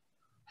screen.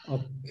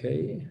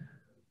 Okay.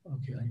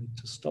 Okay, I need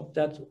to stop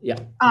that. Yeah.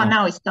 Oh,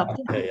 now it's stopped.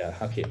 Okay, yeah,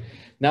 okay.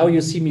 Now you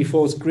see me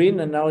full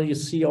screen, and now you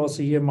see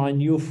also here my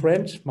new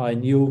friend, my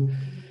new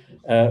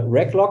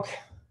rack lock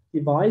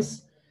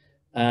device.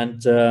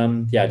 And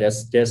yeah,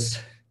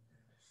 it's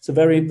a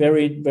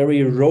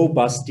very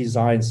robust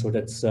design. So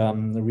that's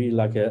really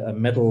like a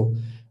metal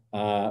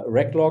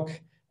rack lock.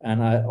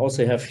 And I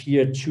also have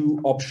here 2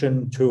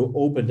 options to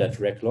open that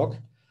rack lock.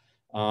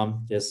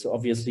 There's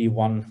obviously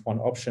one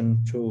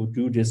option to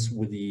do this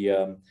with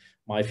the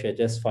MyFair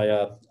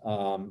Desfire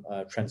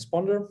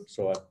transponder.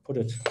 So I put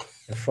it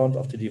in front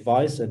of the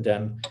device, and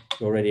then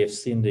you already have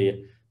seen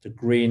the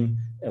green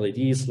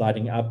LEDs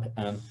lighting up,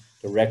 and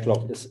the rack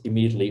lock is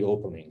immediately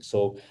opening.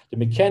 So the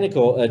mechanic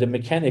of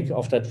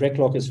that rack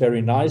lock is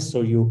very nice.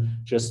 So you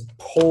just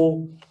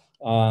pull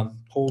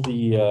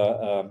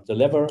the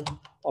lever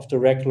of the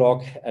rack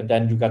lock, and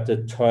then you got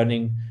the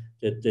turning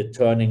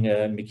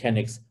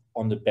mechanics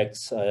on the back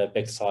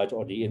side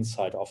or the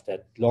inside of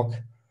that lock,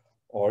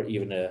 or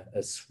even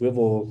a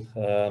swivel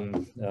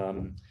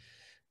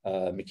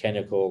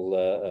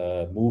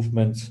mechanical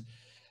movement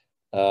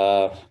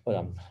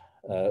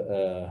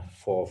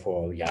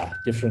for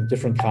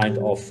different kind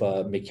of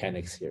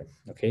mechanics here.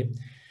 Okay,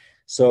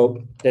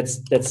 so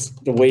that's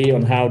the way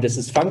on how this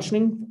is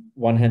functioning.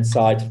 One hand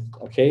side,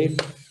 okay,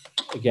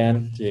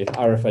 again the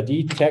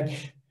RFID tag,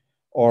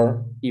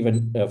 or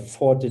even a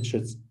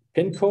 4-digit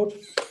pin code.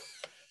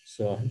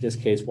 So in this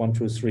case 1,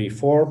 2, 3,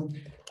 4.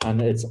 And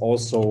it's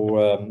also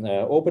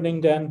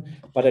opening then,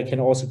 but I can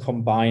also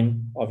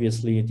combine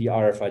obviously the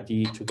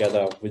RFID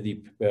together with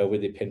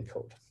the pin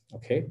code.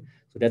 Okay,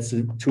 so that's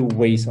the 2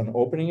 ways on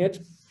opening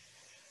it.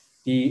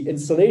 The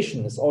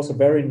installation is also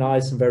very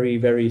nice and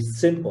very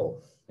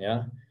simple.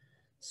 Yeah,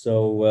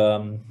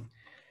 so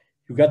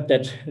You got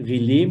that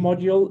relay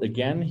module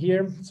again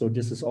here. So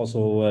this is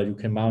also, you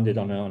can mount it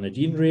on a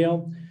DIN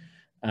rail.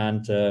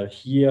 And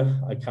here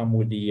I come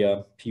with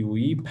the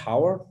PoE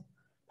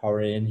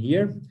power in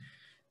here.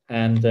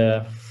 And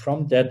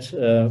from that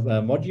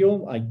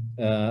module,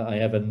 I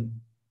have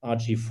an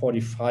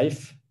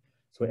RG45.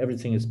 So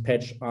everything is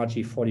patch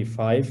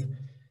RG45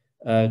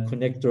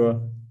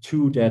 connector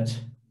to that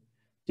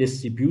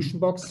distribution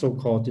box,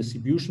 so-called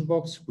distribution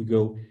box. We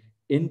go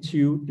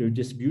into the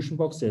distribution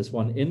box. There's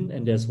one in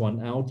and there's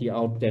one out. The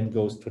out then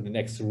goes to the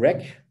next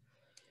rack.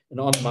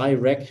 And on my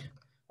rack,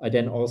 I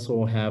then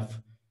also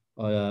have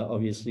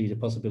obviously the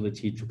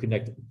possibility to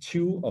connect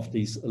 2 of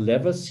these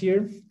levers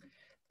here,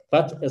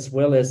 but as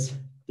well as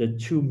the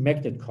 2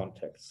 magnet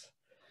contacts.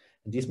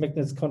 And these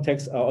magnet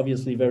contacts are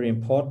obviously very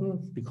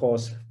important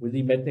because with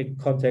the magnet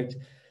contact,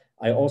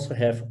 I also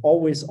have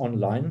always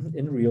online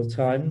in real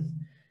time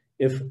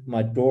if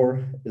my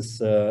door is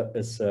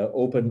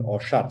open or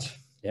shut.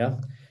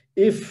 Yeah,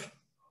 if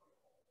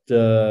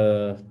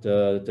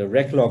the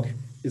rack lock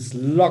is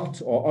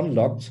locked or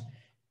unlocked,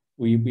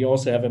 we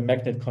also have a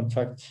magnet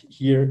contact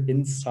here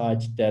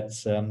inside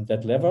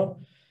that lever.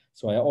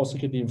 So I also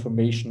get the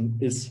information,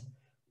 is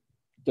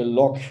the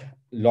lock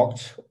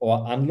locked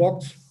or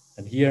unlocked?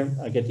 And here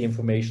I get the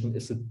information,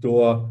 is the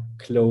door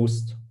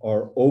closed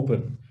or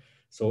open?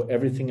 So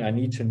everything I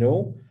need to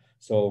know.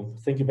 So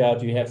think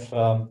about, you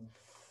have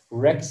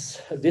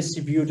racks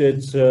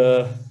distributed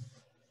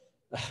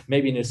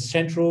maybe in a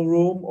central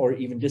room or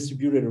even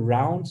distributed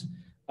around.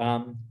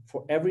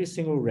 For every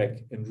single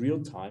rack in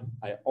real time,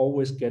 I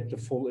always get the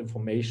full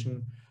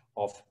information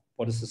of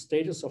what is the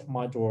status of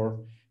my door,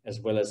 as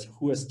well as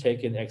who has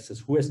taken access,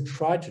 who has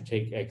tried to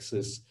take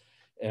access,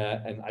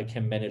 and I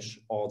can manage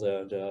all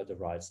the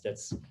rights.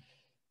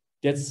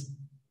 That's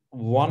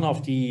one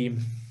of the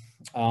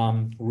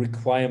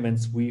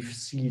requirements we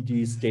see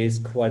these days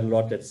quite a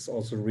lot. That's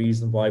also the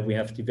reason why we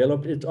have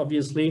developed it,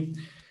 obviously.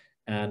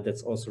 And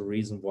that's also the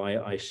reason why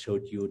I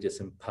showed you this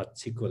in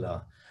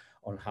particular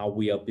on how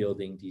we are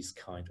building these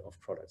kind of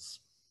products.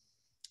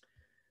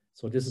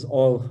 So this is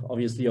all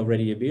obviously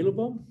already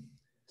available.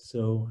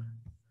 So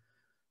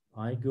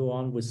I go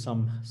on with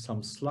some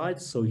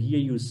slides. So here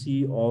you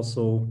see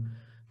also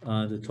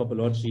the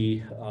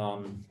topology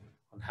on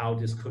how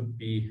this could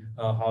be,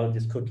 how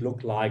this could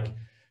look like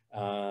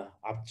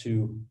up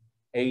to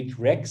 8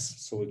 racks.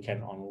 So we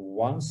can, on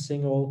one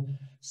single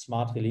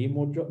smart relay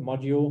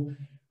module,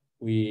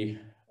 we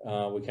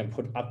can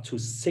put up to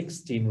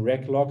 16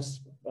 rack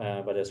locks,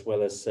 but as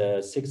well as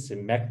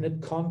 16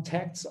 magnet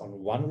contacts on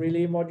one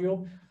relay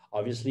module.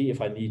 Obviously, if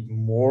I need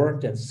more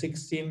than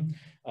 16,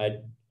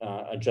 I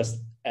just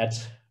add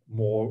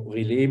more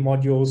relay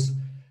modules,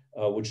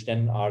 which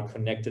then are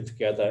connected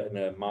together in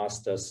a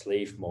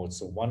master-slave mode.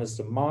 So one is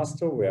the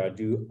master, where I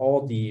do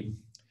all the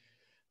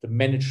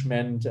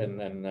management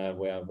and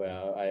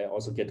where I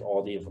also get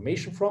all the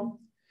information from,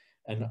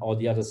 and all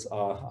the others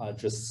are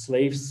just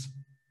slaves.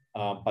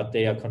 But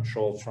they are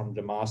controlled from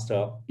the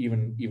master,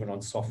 even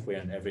on software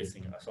and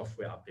everything,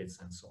 software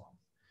updates and so on.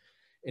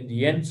 In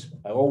the end,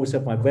 I always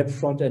have my web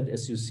front end,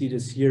 as you see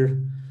this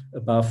here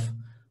above,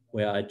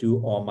 where I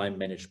do all my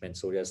management.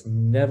 So there's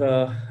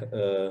never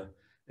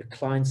a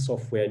client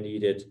software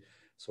needed.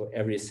 So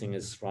everything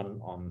is run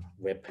on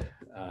web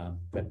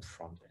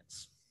front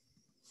ends.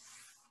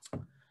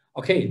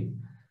 Okay,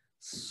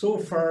 so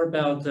far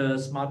about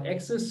smart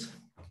access.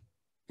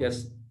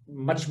 There's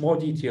much more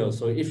detail.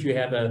 So if you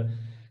have a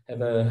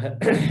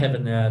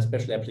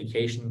special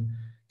application,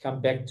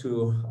 come back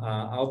to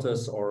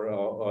Altus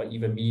or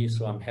even me.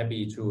 So I'm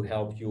happy to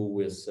help you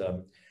with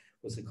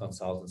the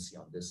consultancy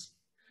on this.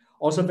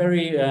 Also,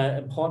 very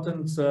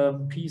important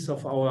piece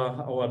of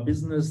our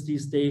business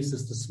these days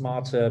is the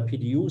smart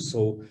PDU.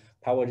 So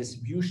power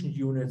distribution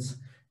units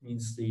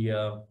means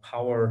the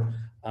power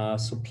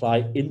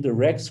supply in the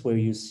racks, where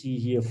you see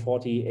here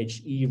 40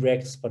 HE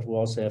racks, but we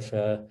also have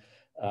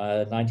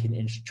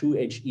 19-inch 2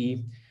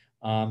 HE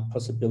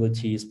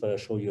possibilities, but I'll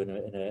show you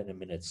in a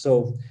minute.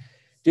 So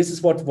this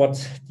is what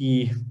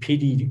the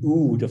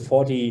PDU, the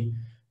 40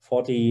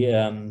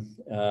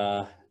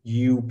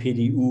 U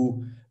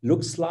PDU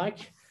looks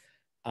like.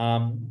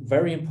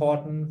 Very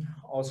important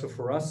also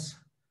for us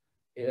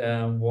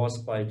was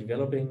by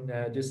developing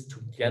this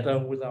together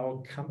with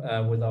our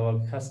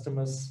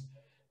customers.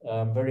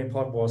 Very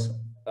important was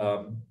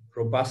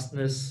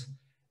robustness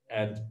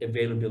and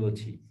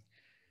availability.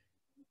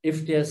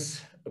 If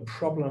there's a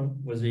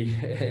problem with the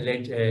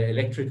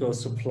electrical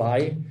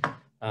supply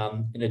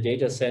in a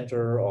data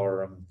center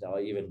or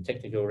even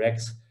technical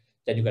racks,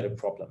 then you got a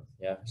problem.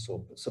 Yeah,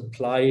 so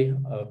supply,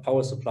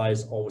 power supply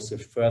is always the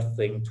first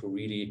thing to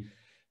really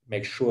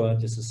make sure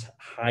this is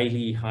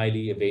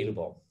highly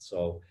available.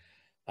 So,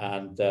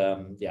 and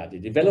yeah, the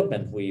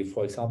development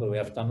for example, we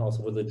have done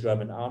also with the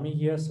German Army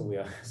here. So we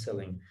are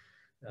selling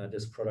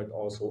this product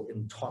also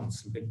in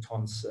tons, big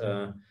tons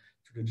to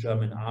the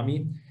German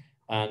Army.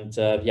 And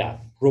yeah,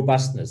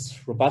 robustness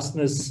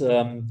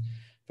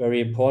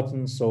very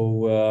important.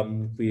 So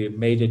we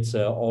made it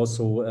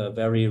also a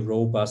very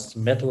robust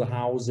metal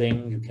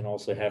housing. You can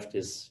also have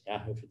this,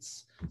 if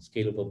it's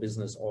scalable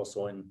business,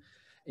 also in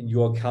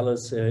your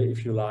colors,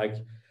 if you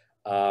like.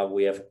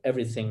 We have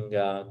everything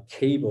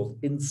cabled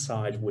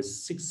inside with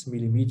 6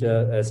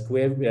 millimeter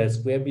square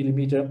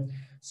millimeter.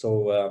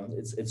 So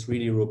it's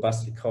really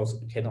robust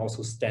because it can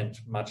also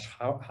stand much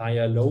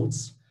higher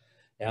loads.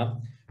 Yeah,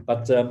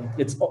 but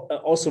it's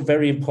also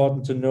very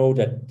important to know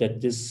that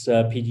this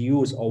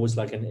PDU is always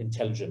like an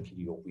intelligent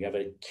PDU. We have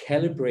a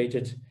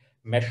calibrated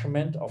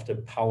measurement of the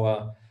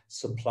power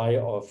supply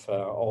of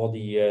all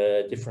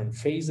the different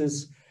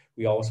phases.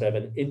 We also have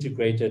an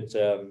integrated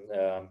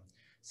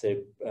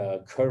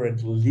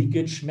current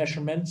leakage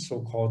measurement,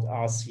 so-called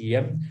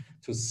RCM,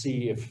 to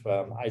see if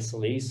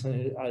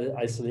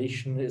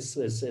isolation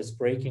is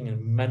breaking.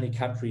 In many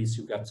countries,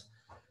 you got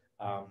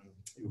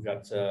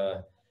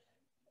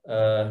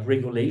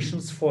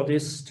regulations for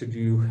this to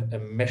do a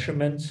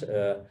measurement,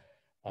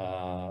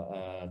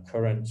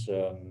 current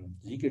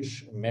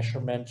leakage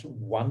measurement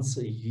once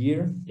a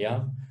year.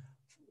 Yeah,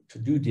 to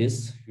do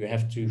this, you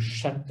have to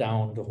shut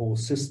down the whole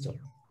system.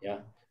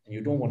 Yeah, and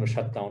you don't want to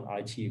shut down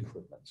IT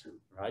equipment,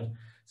 right?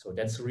 So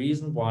that's the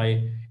reason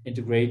why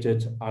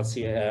integrated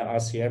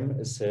RCM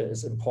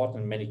is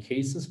important in many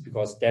cases,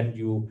 because then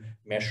you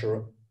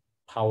measure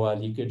power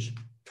leakage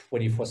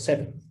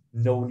 24/7.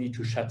 No need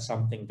to shut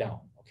something down.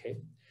 Okay.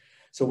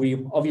 So we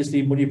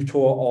obviously monitor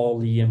all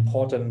the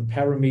important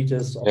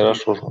parameters of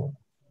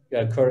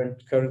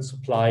current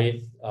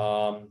supply.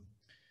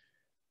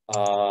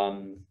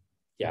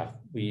 Yeah,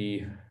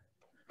 we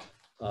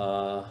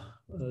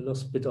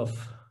lost a bit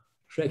of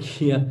track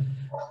here.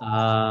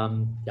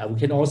 Yeah, we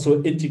can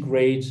also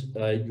integrate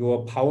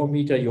your power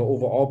meter, your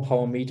overall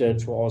power meter,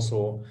 to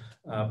also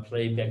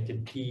play back the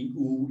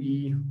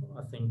PUE.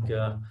 I think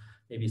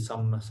maybe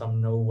some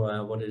know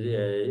what it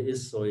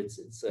is. So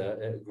it's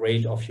a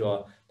grade of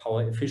your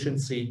power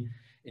efficiency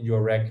in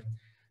your rack.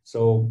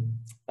 So,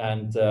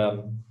 and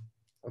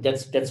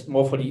that's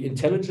more for the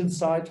intelligence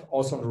side.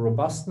 Also on the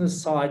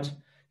robustness side,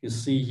 you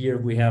see here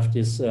we have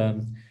this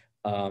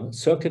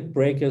circuit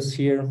breakers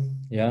here.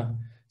 Yeah,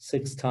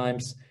 6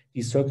 times.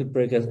 These circuit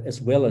breakers,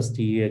 as well as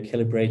the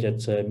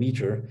calibrated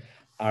meter,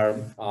 are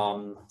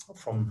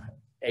from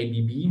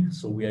ABB.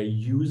 So we are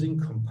using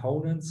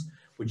components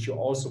which you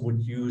also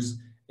would use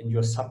in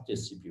your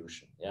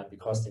sub-distribution, yeah,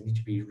 because they need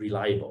to be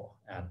reliable.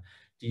 And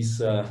these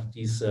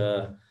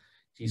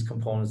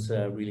components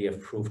really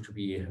have proved to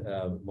be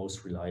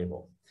most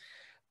reliable.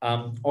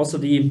 Also,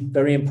 the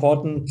very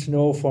important to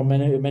know for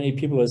many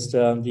people is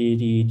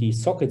the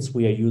sockets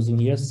we are using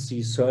here,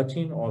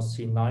 C13 or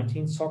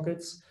C19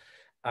 sockets.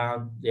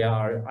 They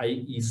are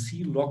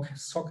IEC lock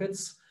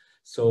sockets,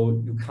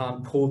 so you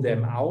can't pull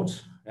them out,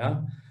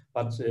 yeah,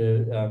 but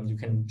you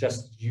can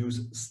just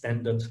use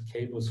standard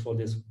cables for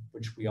this,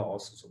 which we are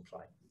also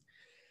supplying.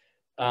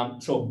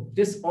 So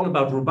this is all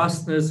about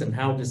robustness and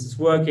how this is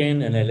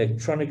working and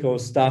electronical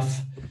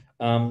stuff.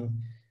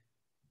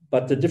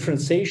 But the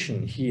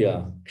differentiation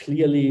here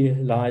clearly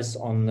lies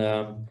on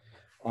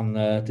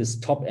this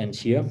top end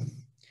here,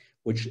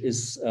 which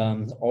is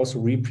also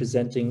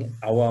representing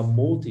our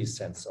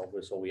multi-sensor.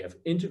 So we have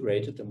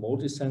integrated the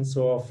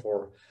multi-sensor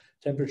for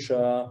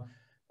temperature,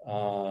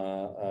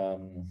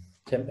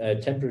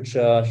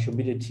 temperature,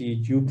 humidity,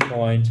 dew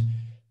point,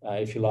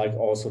 if you like,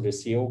 also the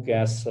CO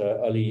gas,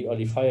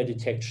 early fire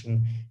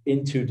detection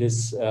into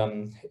this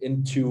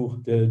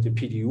into the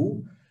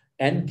PDU,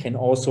 and can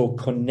also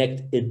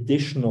connect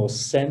additional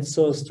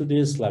sensors to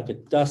this, like a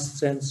dust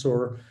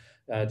sensor,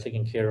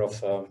 taking care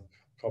of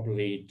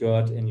probably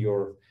dirt in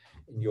your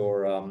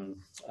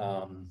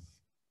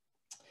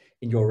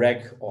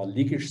rack, or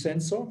leakage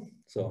sensor.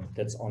 So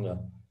that's on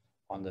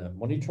the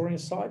monitoring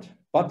side.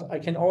 But I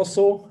can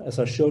also, as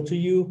I showed to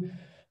you,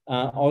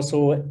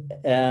 also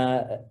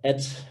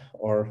add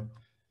or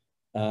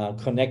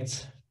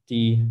connect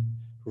the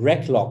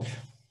rack lock,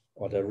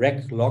 or the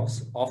rack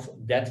locks of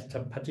that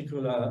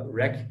particular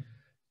rack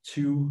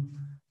to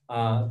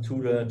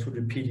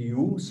the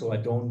PDU. So I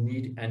don't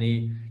need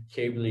any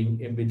cabling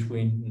in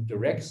between the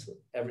racks.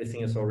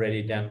 Everything is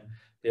already then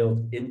built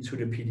into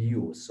the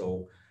PDU.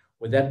 So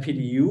with that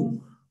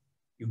PDU,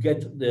 you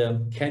get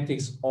the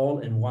KENTIX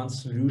all-in-one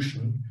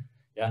solution,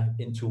 yeah,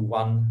 into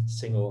one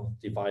single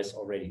device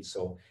already.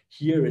 So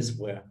here is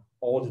where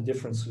all the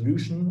different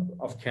solutions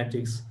of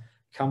KENTIX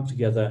come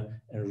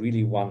together and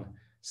really one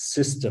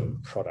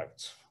system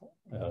product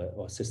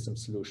or system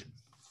solution.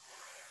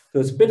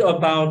 So it's a bit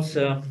about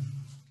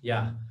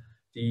yeah,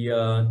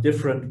 the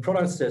different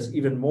products. There's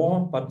even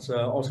more, but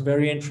also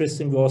very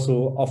interesting. We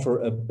also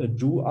offer a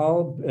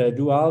dual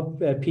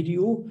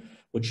PDU,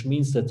 which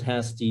means that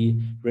has the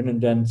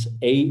redundant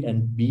A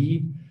and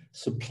B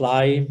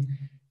supply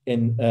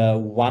in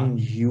one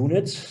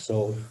unit.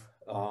 So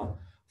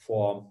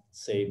for,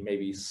 say,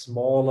 maybe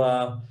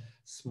smaller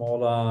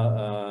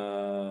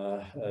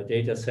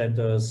data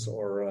centers,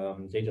 or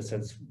data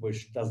centers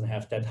which doesn't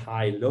have that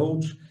high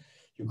load,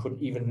 you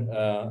could even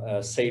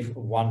save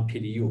one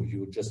PDU.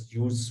 You just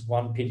use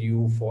one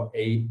PDU for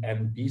A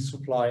and B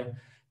supply.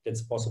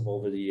 That's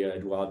possible with the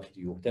dual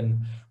PDU.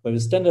 Then with the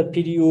standard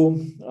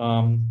PDU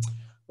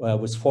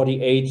with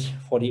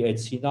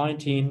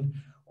 48C19,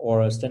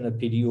 or a standard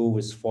PDU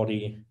with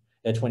 24C19,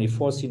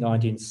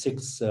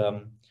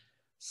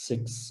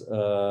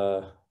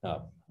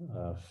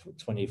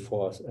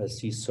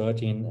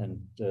 24C13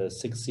 and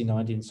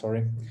 6C19,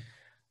 sorry.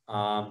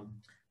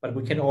 But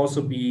we can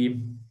also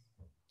be,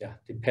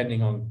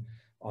 depending on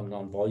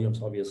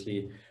volumes,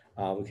 obviously,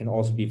 we can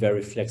also be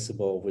very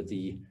flexible with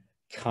the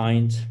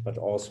kind, but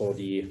also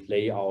the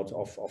layout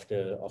of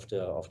the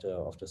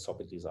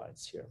socket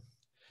designs here.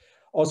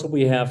 Also,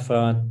 we have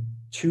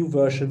two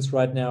versions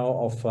right now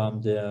of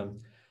the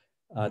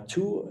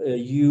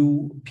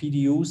 2U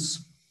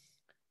PDUs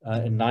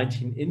in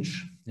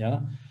 19-inch.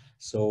 Yeah.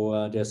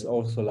 So there's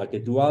also like a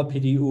dual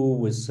PDU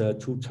with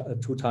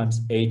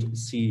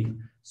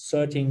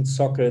 2x8C13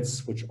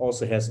 sockets, which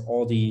also has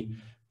all the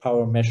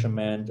power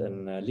measurement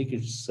and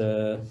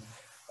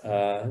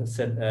current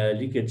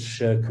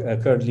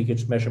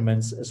leakage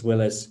measurements, as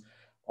well as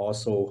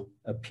also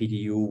a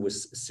PDU with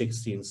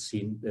 16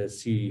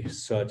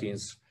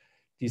 C13s.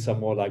 These are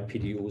more like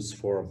PDUs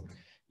for,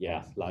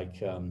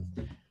 like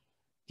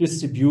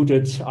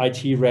distributed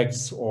IT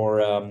racks,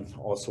 or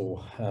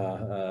also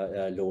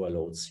lower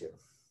loads here.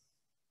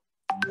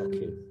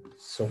 Okay,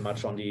 so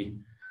much on the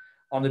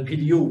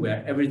PDU,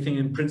 where everything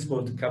in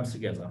principle comes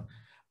together.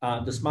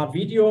 The smart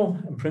video,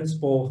 in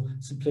principle,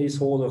 is a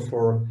placeholder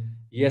for,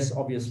 yes,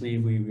 obviously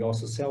we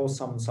also sell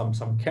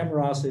some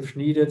cameras if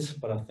needed,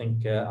 but I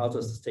think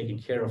Altus is taking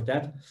care of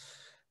that.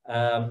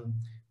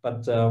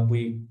 But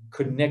we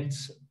connect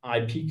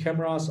IP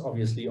cameras,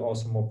 obviously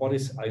also more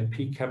bodies,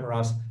 IP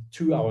cameras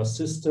to our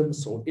system.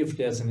 So if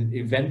there's an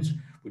event,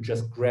 we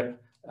just grab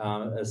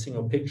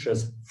single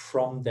pictures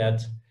from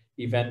that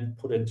event,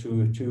 put it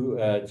we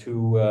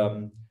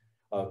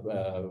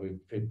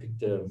pick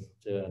the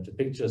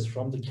pictures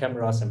from the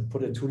cameras and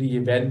put it to the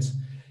event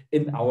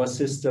in our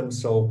system.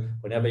 So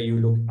whenever you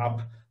look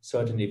up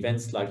certain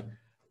events, like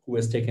who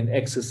has taken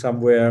access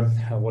somewhere,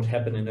 what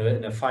happened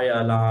in a fire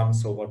alarm,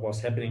 so what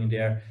was happening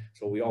there.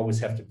 So we always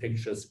have the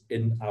pictures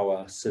in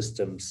our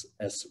systems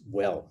as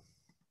well.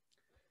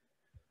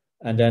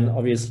 And then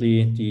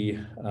obviously the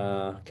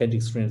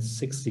KENTIX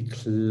 360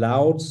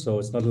 cloud. So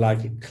it's not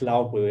like a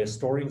cloud where we're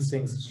storing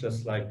things. It's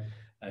just like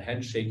a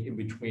handshake in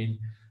between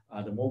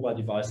the mobile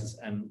devices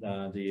and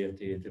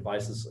the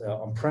devices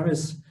on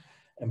premise.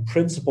 In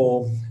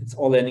principle, it's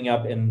all ending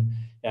up in,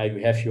 you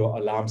have your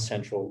alarm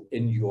central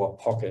in your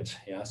pocket.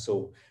 Yeah,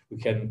 so we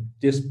can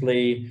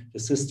display the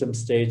system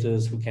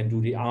status. We can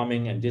do the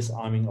arming and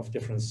disarming of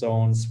different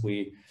zones.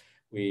 We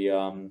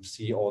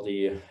see all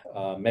the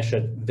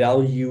measured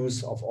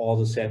values of all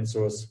the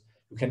sensors.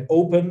 You can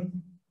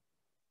open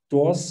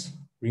doors,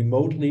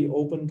 remotely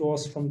open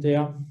doors from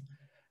there.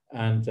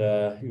 And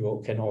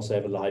you can also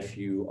have a live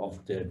view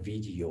of the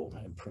video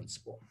in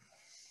principle.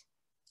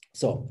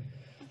 So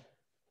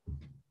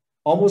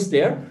almost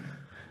there.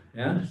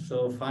 Yeah,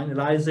 so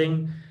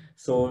finalizing.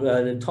 So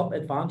the top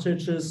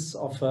advantages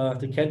of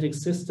the KENTIX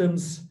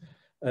systems,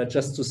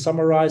 just to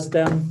summarize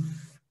them.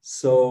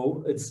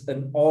 So it's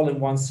an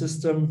all-in-one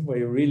system where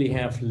you really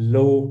have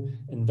low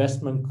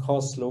investment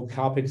costs, low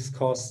CapEx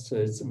costs.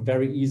 It's a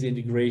very easy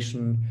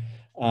integration,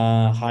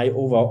 high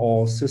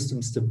overall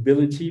system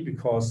stability,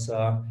 because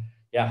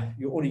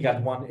you only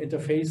got one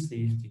interface,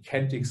 the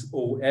KENTIX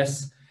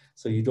OS,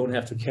 so you don't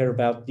have to care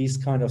about these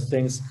kind of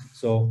things.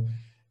 So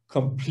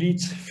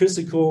complete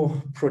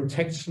physical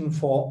protection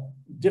for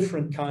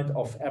different kind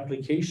of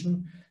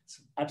application. It's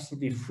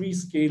absolutely free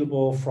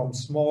scalable from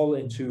small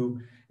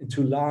into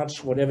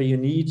large, whatever you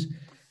need.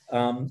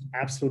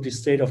 Absolutely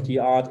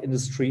state-of-the-art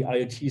industry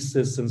IoT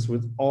systems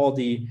with all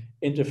the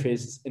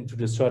interfaces into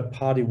the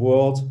third-party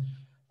world.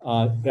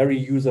 Very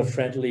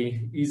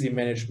user-friendly, easy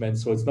management.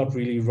 So it's not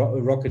really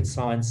rocket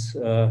science.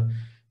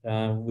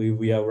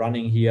 We are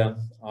running here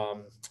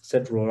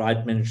central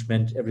right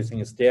management. Everything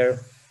is there,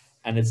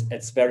 and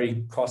it's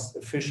very cost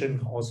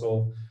efficient.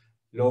 Also,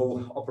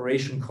 low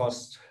operation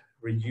cost,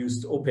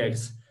 reduced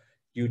OPEX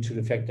due to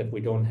the fact that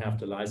we don't have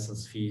the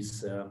license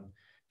fees.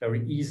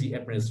 Very easy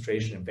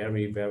administration,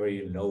 very,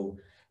 very low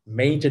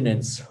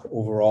maintenance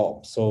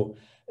overall. So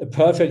a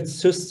perfect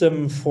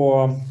system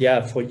for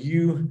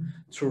you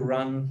to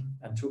run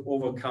and to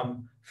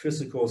overcome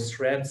physical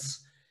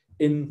threats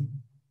in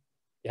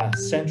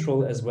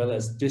central as well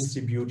as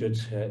distributed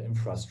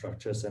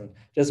infrastructures. And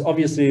there's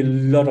obviously a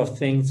lot of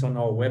things on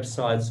our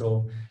website,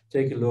 so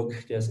take a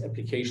look. There's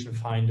application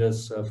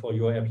finders for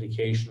your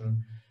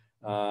application,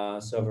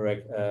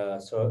 server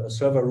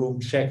room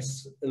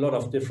checks, a lot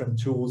of different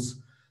tools.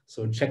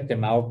 So check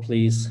them out,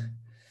 please.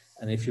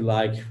 And if you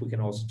like, we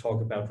can also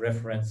talk about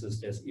references.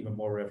 There's even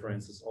more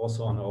references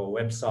also on our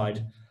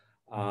website.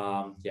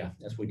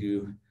 As we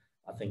do,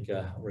 I think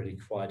already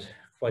quite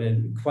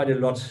a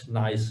lot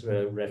nice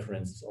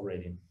references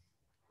already.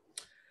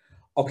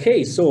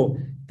 Okay, so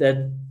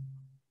that's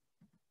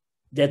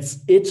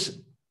it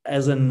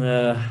as an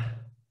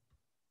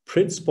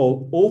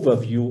principal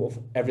overview of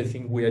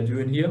everything we are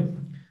doing here.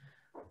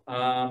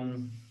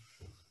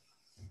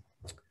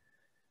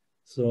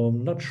 So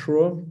I'm not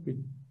sure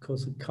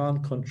because I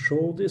can't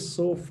control this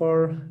so far.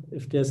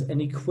 If there's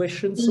any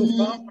questions so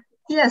far?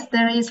 Yes,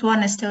 there is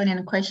one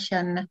Estonian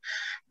question.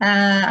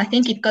 I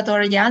think it got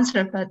already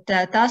answered, but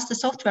does the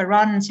software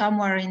run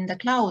somewhere in the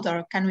cloud,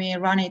 or can we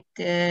run it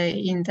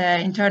in the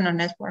internal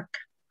network?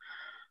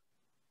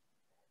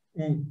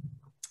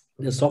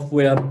 The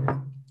software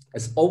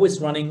is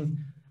always running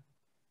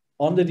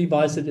on the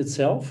device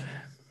itself,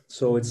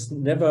 so it's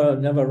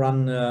never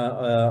run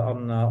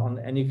on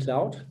any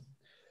cloud.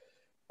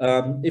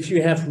 If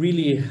you have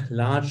really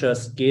larger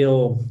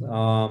scale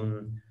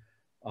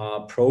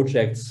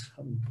projects,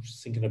 I'm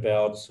just thinking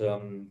about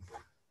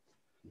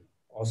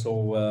also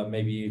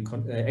maybe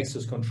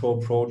access control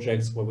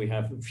projects where we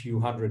have a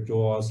few hundred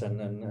doors and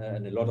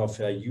a lot of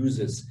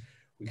users.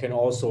 We can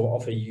also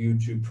offer you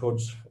to put,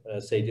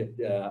 say,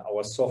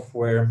 our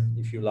software,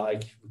 if you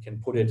like. We can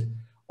put it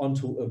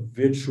onto a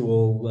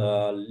virtual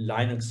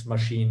Linux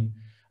machine,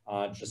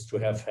 just to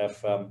have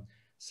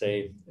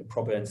say, a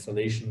proper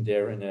installation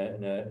there in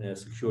a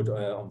secured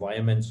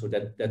environment. So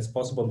that's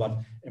possible. But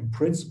in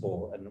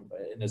principle, and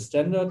in a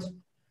standard,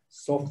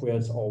 software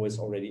is always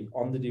already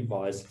on the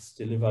device. It's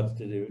delivered.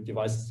 The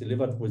device is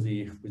delivered with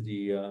the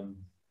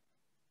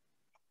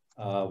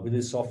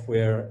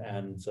software,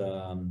 and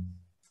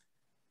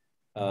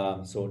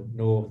so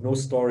no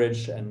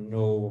storage and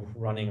no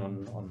running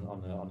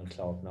on the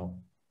cloud. No.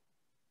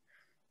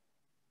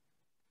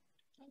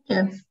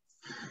 Yeah.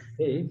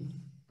 Okay.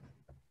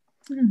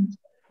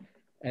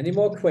 Any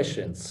more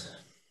questions?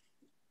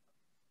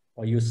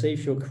 Or you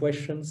save your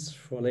questions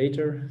for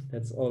later?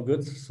 That's all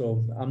good.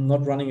 So I'm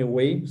not running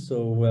away.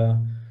 So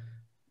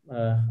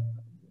the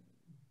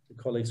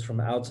colleagues from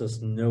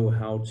Altus know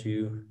how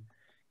to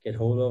get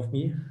hold of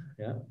me.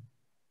 Yeah.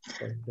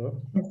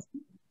 So,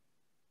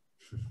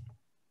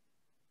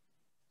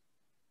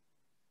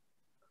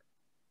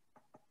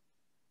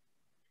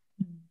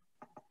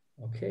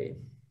 okay.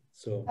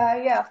 So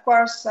yeah, of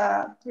course,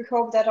 we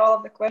hope that all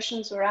of the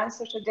questions were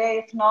answered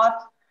today. If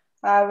not,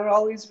 we're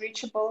always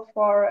reachable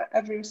for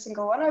every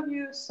single one of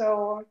you.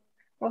 So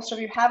most of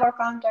you have our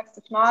contacts.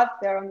 If not,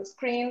 they're on the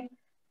screen,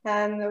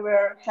 and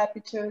we're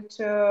happy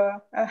to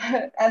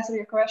answer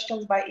your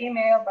questions by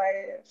email, by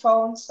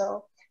phone.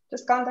 So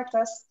just contact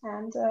us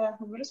and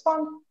we'll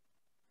respond.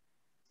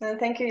 And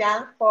thank you,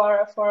 Jan,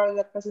 for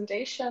the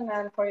presentation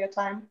and for your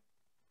time.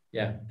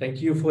 Yeah,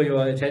 thank you for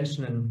your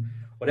attention, and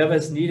whatever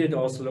is needed,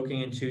 also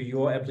looking into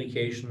your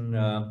application,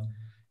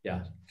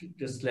 yeah,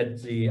 just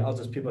let the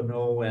Altus people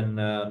know, and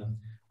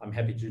I'm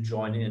happy to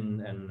join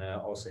in and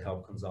also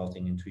help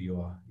consulting into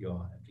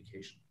your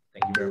application.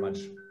 Thank you very much.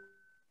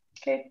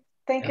 Okay,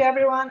 thank you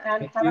everyone,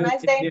 and have a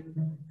nice day.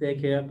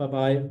 Take care.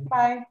 Bye-bye.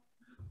 Bye.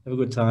 Have a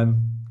good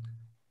time.